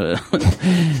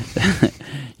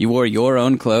 you wore your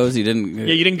own clothes. You didn't...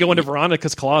 Yeah, you didn't go into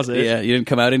Veronica's closet. Yeah, you didn't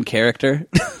come out in character.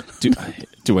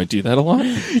 Do I do that a lot?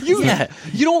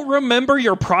 You don't remember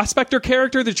your prospector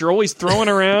character that you're always throwing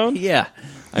around? Yeah.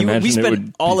 I imagine we it spent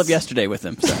would all be of yesterday with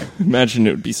him. Sorry. Imagine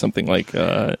it would be something like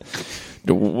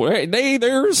Hey,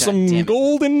 there's some damn it.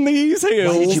 gold in these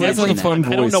hills. you That's mention a fun that?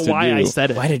 voice I don't know to why do. I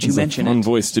said it. Why did you It's a mention fun it?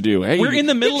 voice to do. Hey, We're in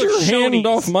the middle get of your hand Shoney's.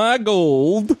 off my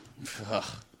gold.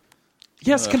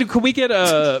 Yes, can we get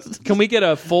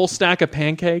a full stack of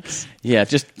pancakes? Yeah,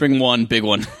 just bring one big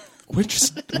one. Which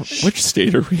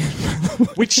state are we in?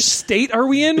 Which state are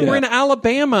we in? Yeah. We're in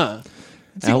Alabama.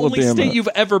 It's the only Alabama. state you've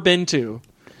ever been to.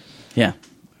 Yeah.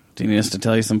 Do you need us to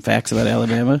tell you some facts about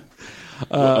Alabama?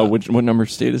 What number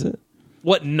state is it?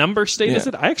 What number state is Yeah.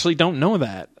 it? I actually don't know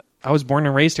that. I was born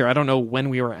and raised here. I don't know when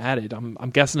we were added. I'm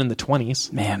guessing in the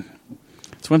 20s. Man,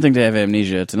 it's one thing to have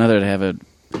amnesia. It's another to have a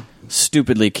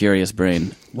stupidly curious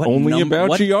brain. What Only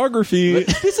about geography.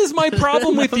 This is my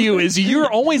problem with you is you're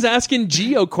always asking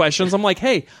geo questions. I'm like,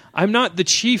 hey, I'm not the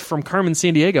chief from Carmen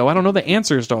Sandiego. I don't know the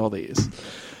answers to all these.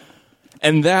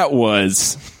 And that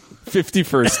was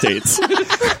 51st states.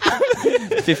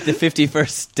 The 51st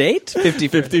state?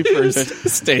 51st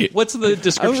state. What's the I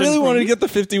description? really from- wanted to get the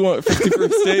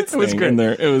 51st states was thing great. in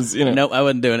there. It was, Nope, I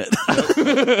wasn't doing it.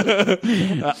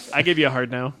 I give you a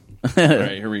hard no. All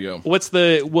right, here we go.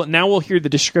 Now we'll hear the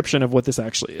description of what this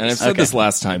actually And I've is. said this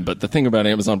last time, but the thing about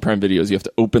Amazon Prime Video is you have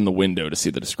to open the window to see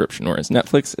the description, whereas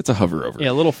Netflix, it's a hover over.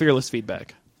 Yeah, a little fearless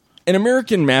feedback. An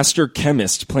American master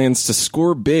chemist plans to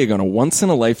score big on a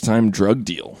once-in-a-lifetime drug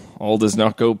deal. All does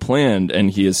not go planned, and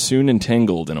he is soon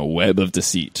entangled in a web of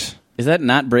deceit. Is that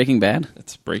not Breaking Bad?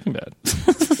 It's Breaking Bad.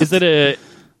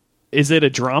 Is it a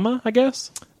drama, I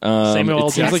guess? Samuel L.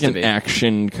 It seems like to an be.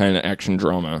 action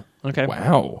drama. Okay.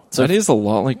 Wow. So that is a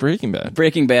lot like Breaking Bad.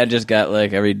 Breaking Bad just got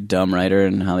like every dumb writer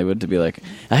in Hollywood to be like,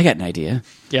 I got an idea.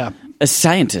 Yeah. A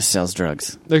scientist sells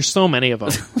drugs. There's so many of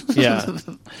them. Yeah.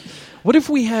 What if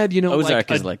we had, Ozark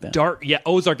like is a like that. dark? Yeah,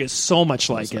 Ozark is so much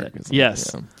like Ozark it. is like-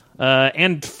 Yes,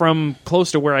 and from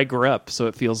close to where I grew up, so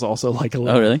it feels also like a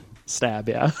little really? stab.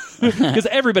 Yeah, because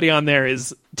everybody on there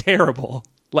is terrible.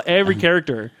 Like every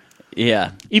character,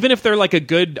 Yeah. even if they're like a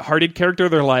good-hearted character,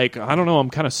 they're like, I don't know, I'm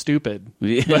kind of stupid.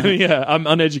 Yeah. But, yeah, I'm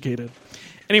uneducated.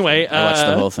 Anyway, I watched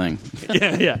the whole thing.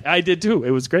 yeah, I did too.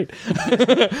 It was great.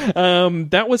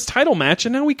 That was title match,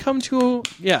 and now we come to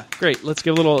great. Let's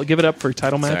give it up for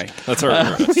title match. Sorry. That's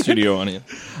our studio audience.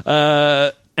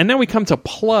 And now we come to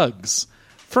plugs.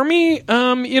 For me,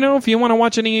 if you want to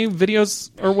watch any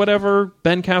videos or whatever,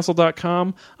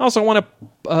 bencastle.com. I also want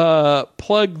to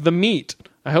plug The Meet.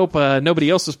 I hope nobody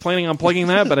else is planning on plugging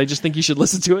that, but I just think you should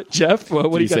listen to it. Jeff,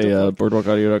 what do you got say to plug?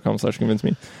 boardwalkaudio.com/convince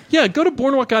me? Yeah, go to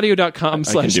boardwalkaudio.com I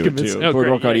can do it /convince. too. Oh, great.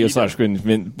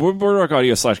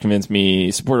 Boardwalkaudio/convince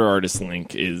me. Support our artist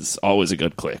link is always a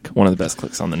good click. One of the best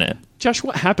clicks on the net. Josh,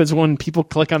 what happens when people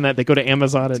click on that? They go to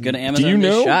Amazon and Go to Amazon Do you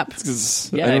know? shop.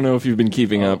 'Cause Yeah. I don't know if you've been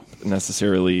keeping up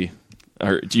necessarily.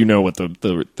 Or do you know what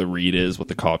the read is? What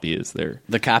the copy is there?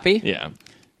 The copy? Yeah.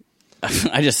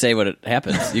 I just say what it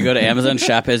happens. You go to Amazon,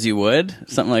 shop as you would,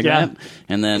 something like Yeah. that,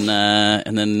 and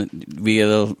then we get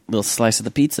a little slice of the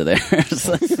pizza there. Slice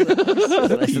of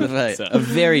the pie. A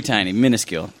very tiny,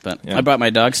 minuscule. But Yeah. I brought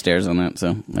my dog stairs on that,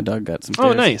 so my dog got some.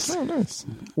 Oh, stairs. nice. Oh, nice.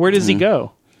 Where does he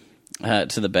go?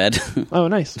 To the bed. Oh,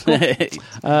 nice. Cool.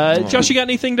 Josh, you got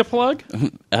anything to plug?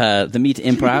 The Meat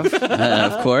Improv,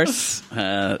 of course,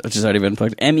 which has already been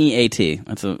plugged. MEAT.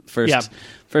 That's the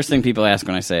first thing people ask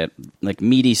when I say it. Like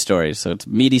meaty stories. So it's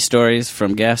meaty stories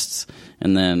from guests,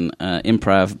 and then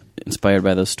improv inspired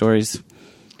by those stories.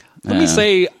 Let me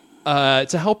say,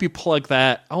 to help you plug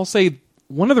that, I'll say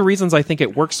one of the reasons I think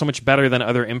it works so much better than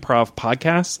other improv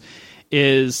podcasts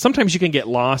is sometimes you can get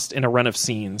lost in a run of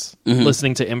scenes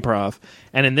listening to improv.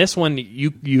 And in this one,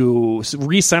 you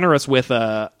recenter us with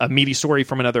a meaty story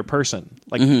from another person,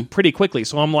 like pretty quickly.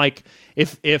 So I'm like,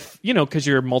 if because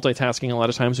you're multitasking a lot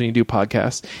of times when you do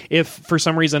podcasts, if for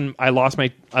some reason I lost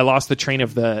the train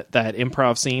of that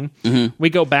improv scene, we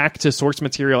go back to source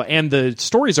material, and the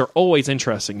stories are always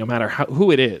interesting no matter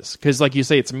who it is, because like you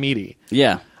say, it's meaty.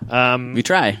 Yeah. We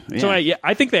try. Yeah. So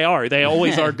I think they are. They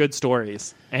always are good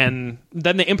stories. And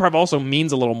then the improv also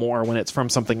means a little more when it's from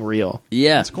something real.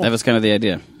 Yeah, that was kind of the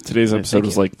idea. Today's episode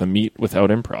was like the meat without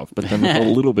improv, but then with a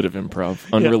little bit of improv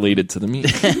unrelated to the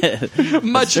meat.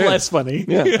 Much less funny.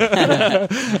 Yeah.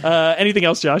 Anything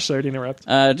else, Josh? Sorry to interrupt.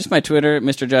 Just my Twitter,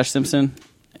 Mr. Josh Simpson,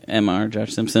 Mr.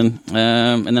 Josh Simpson.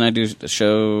 And then I do a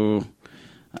show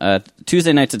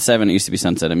Tuesday nights at 7. It used to be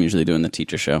Sunset. I'm usually doing the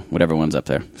teacher show, whatever one's up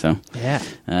there. So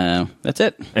that's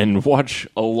it. And watch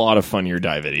a lot of Fun Your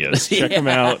Die videos. Check them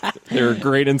out. They're a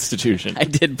great institution. I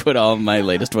did put all my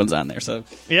latest ones on there, so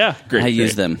Yeah. Great. I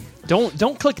use them.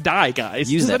 Don't click die,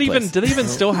 guys. Use that Do place. they even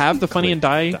still have the funny and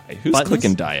die? Who's buttons?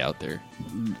 clicking die out there?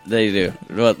 They do.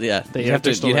 Well, yeah. They You'd have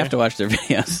they're still to there. watch their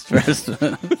videos first.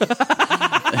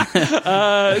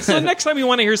 So next time you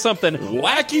want to hear something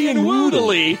wacky and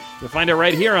woodily, you'll find it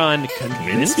right here on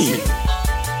Convince Me.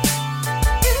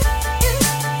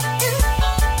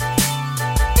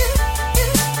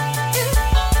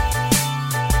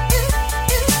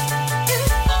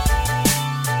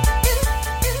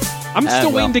 I'm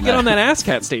still waiting to get on that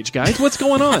ASCAT stage, guys. What's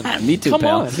going on? Me too, Come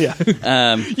pal. on.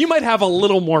 Yeah. You might have a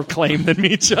little more claim than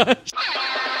me, Josh.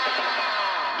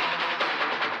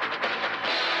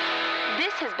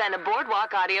 This has been a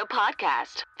Boardwalk Audio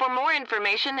podcast. For more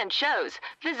information and shows,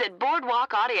 visit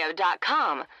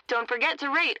boardwalkaudio.com. Don't forget to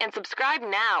rate and subscribe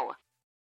now.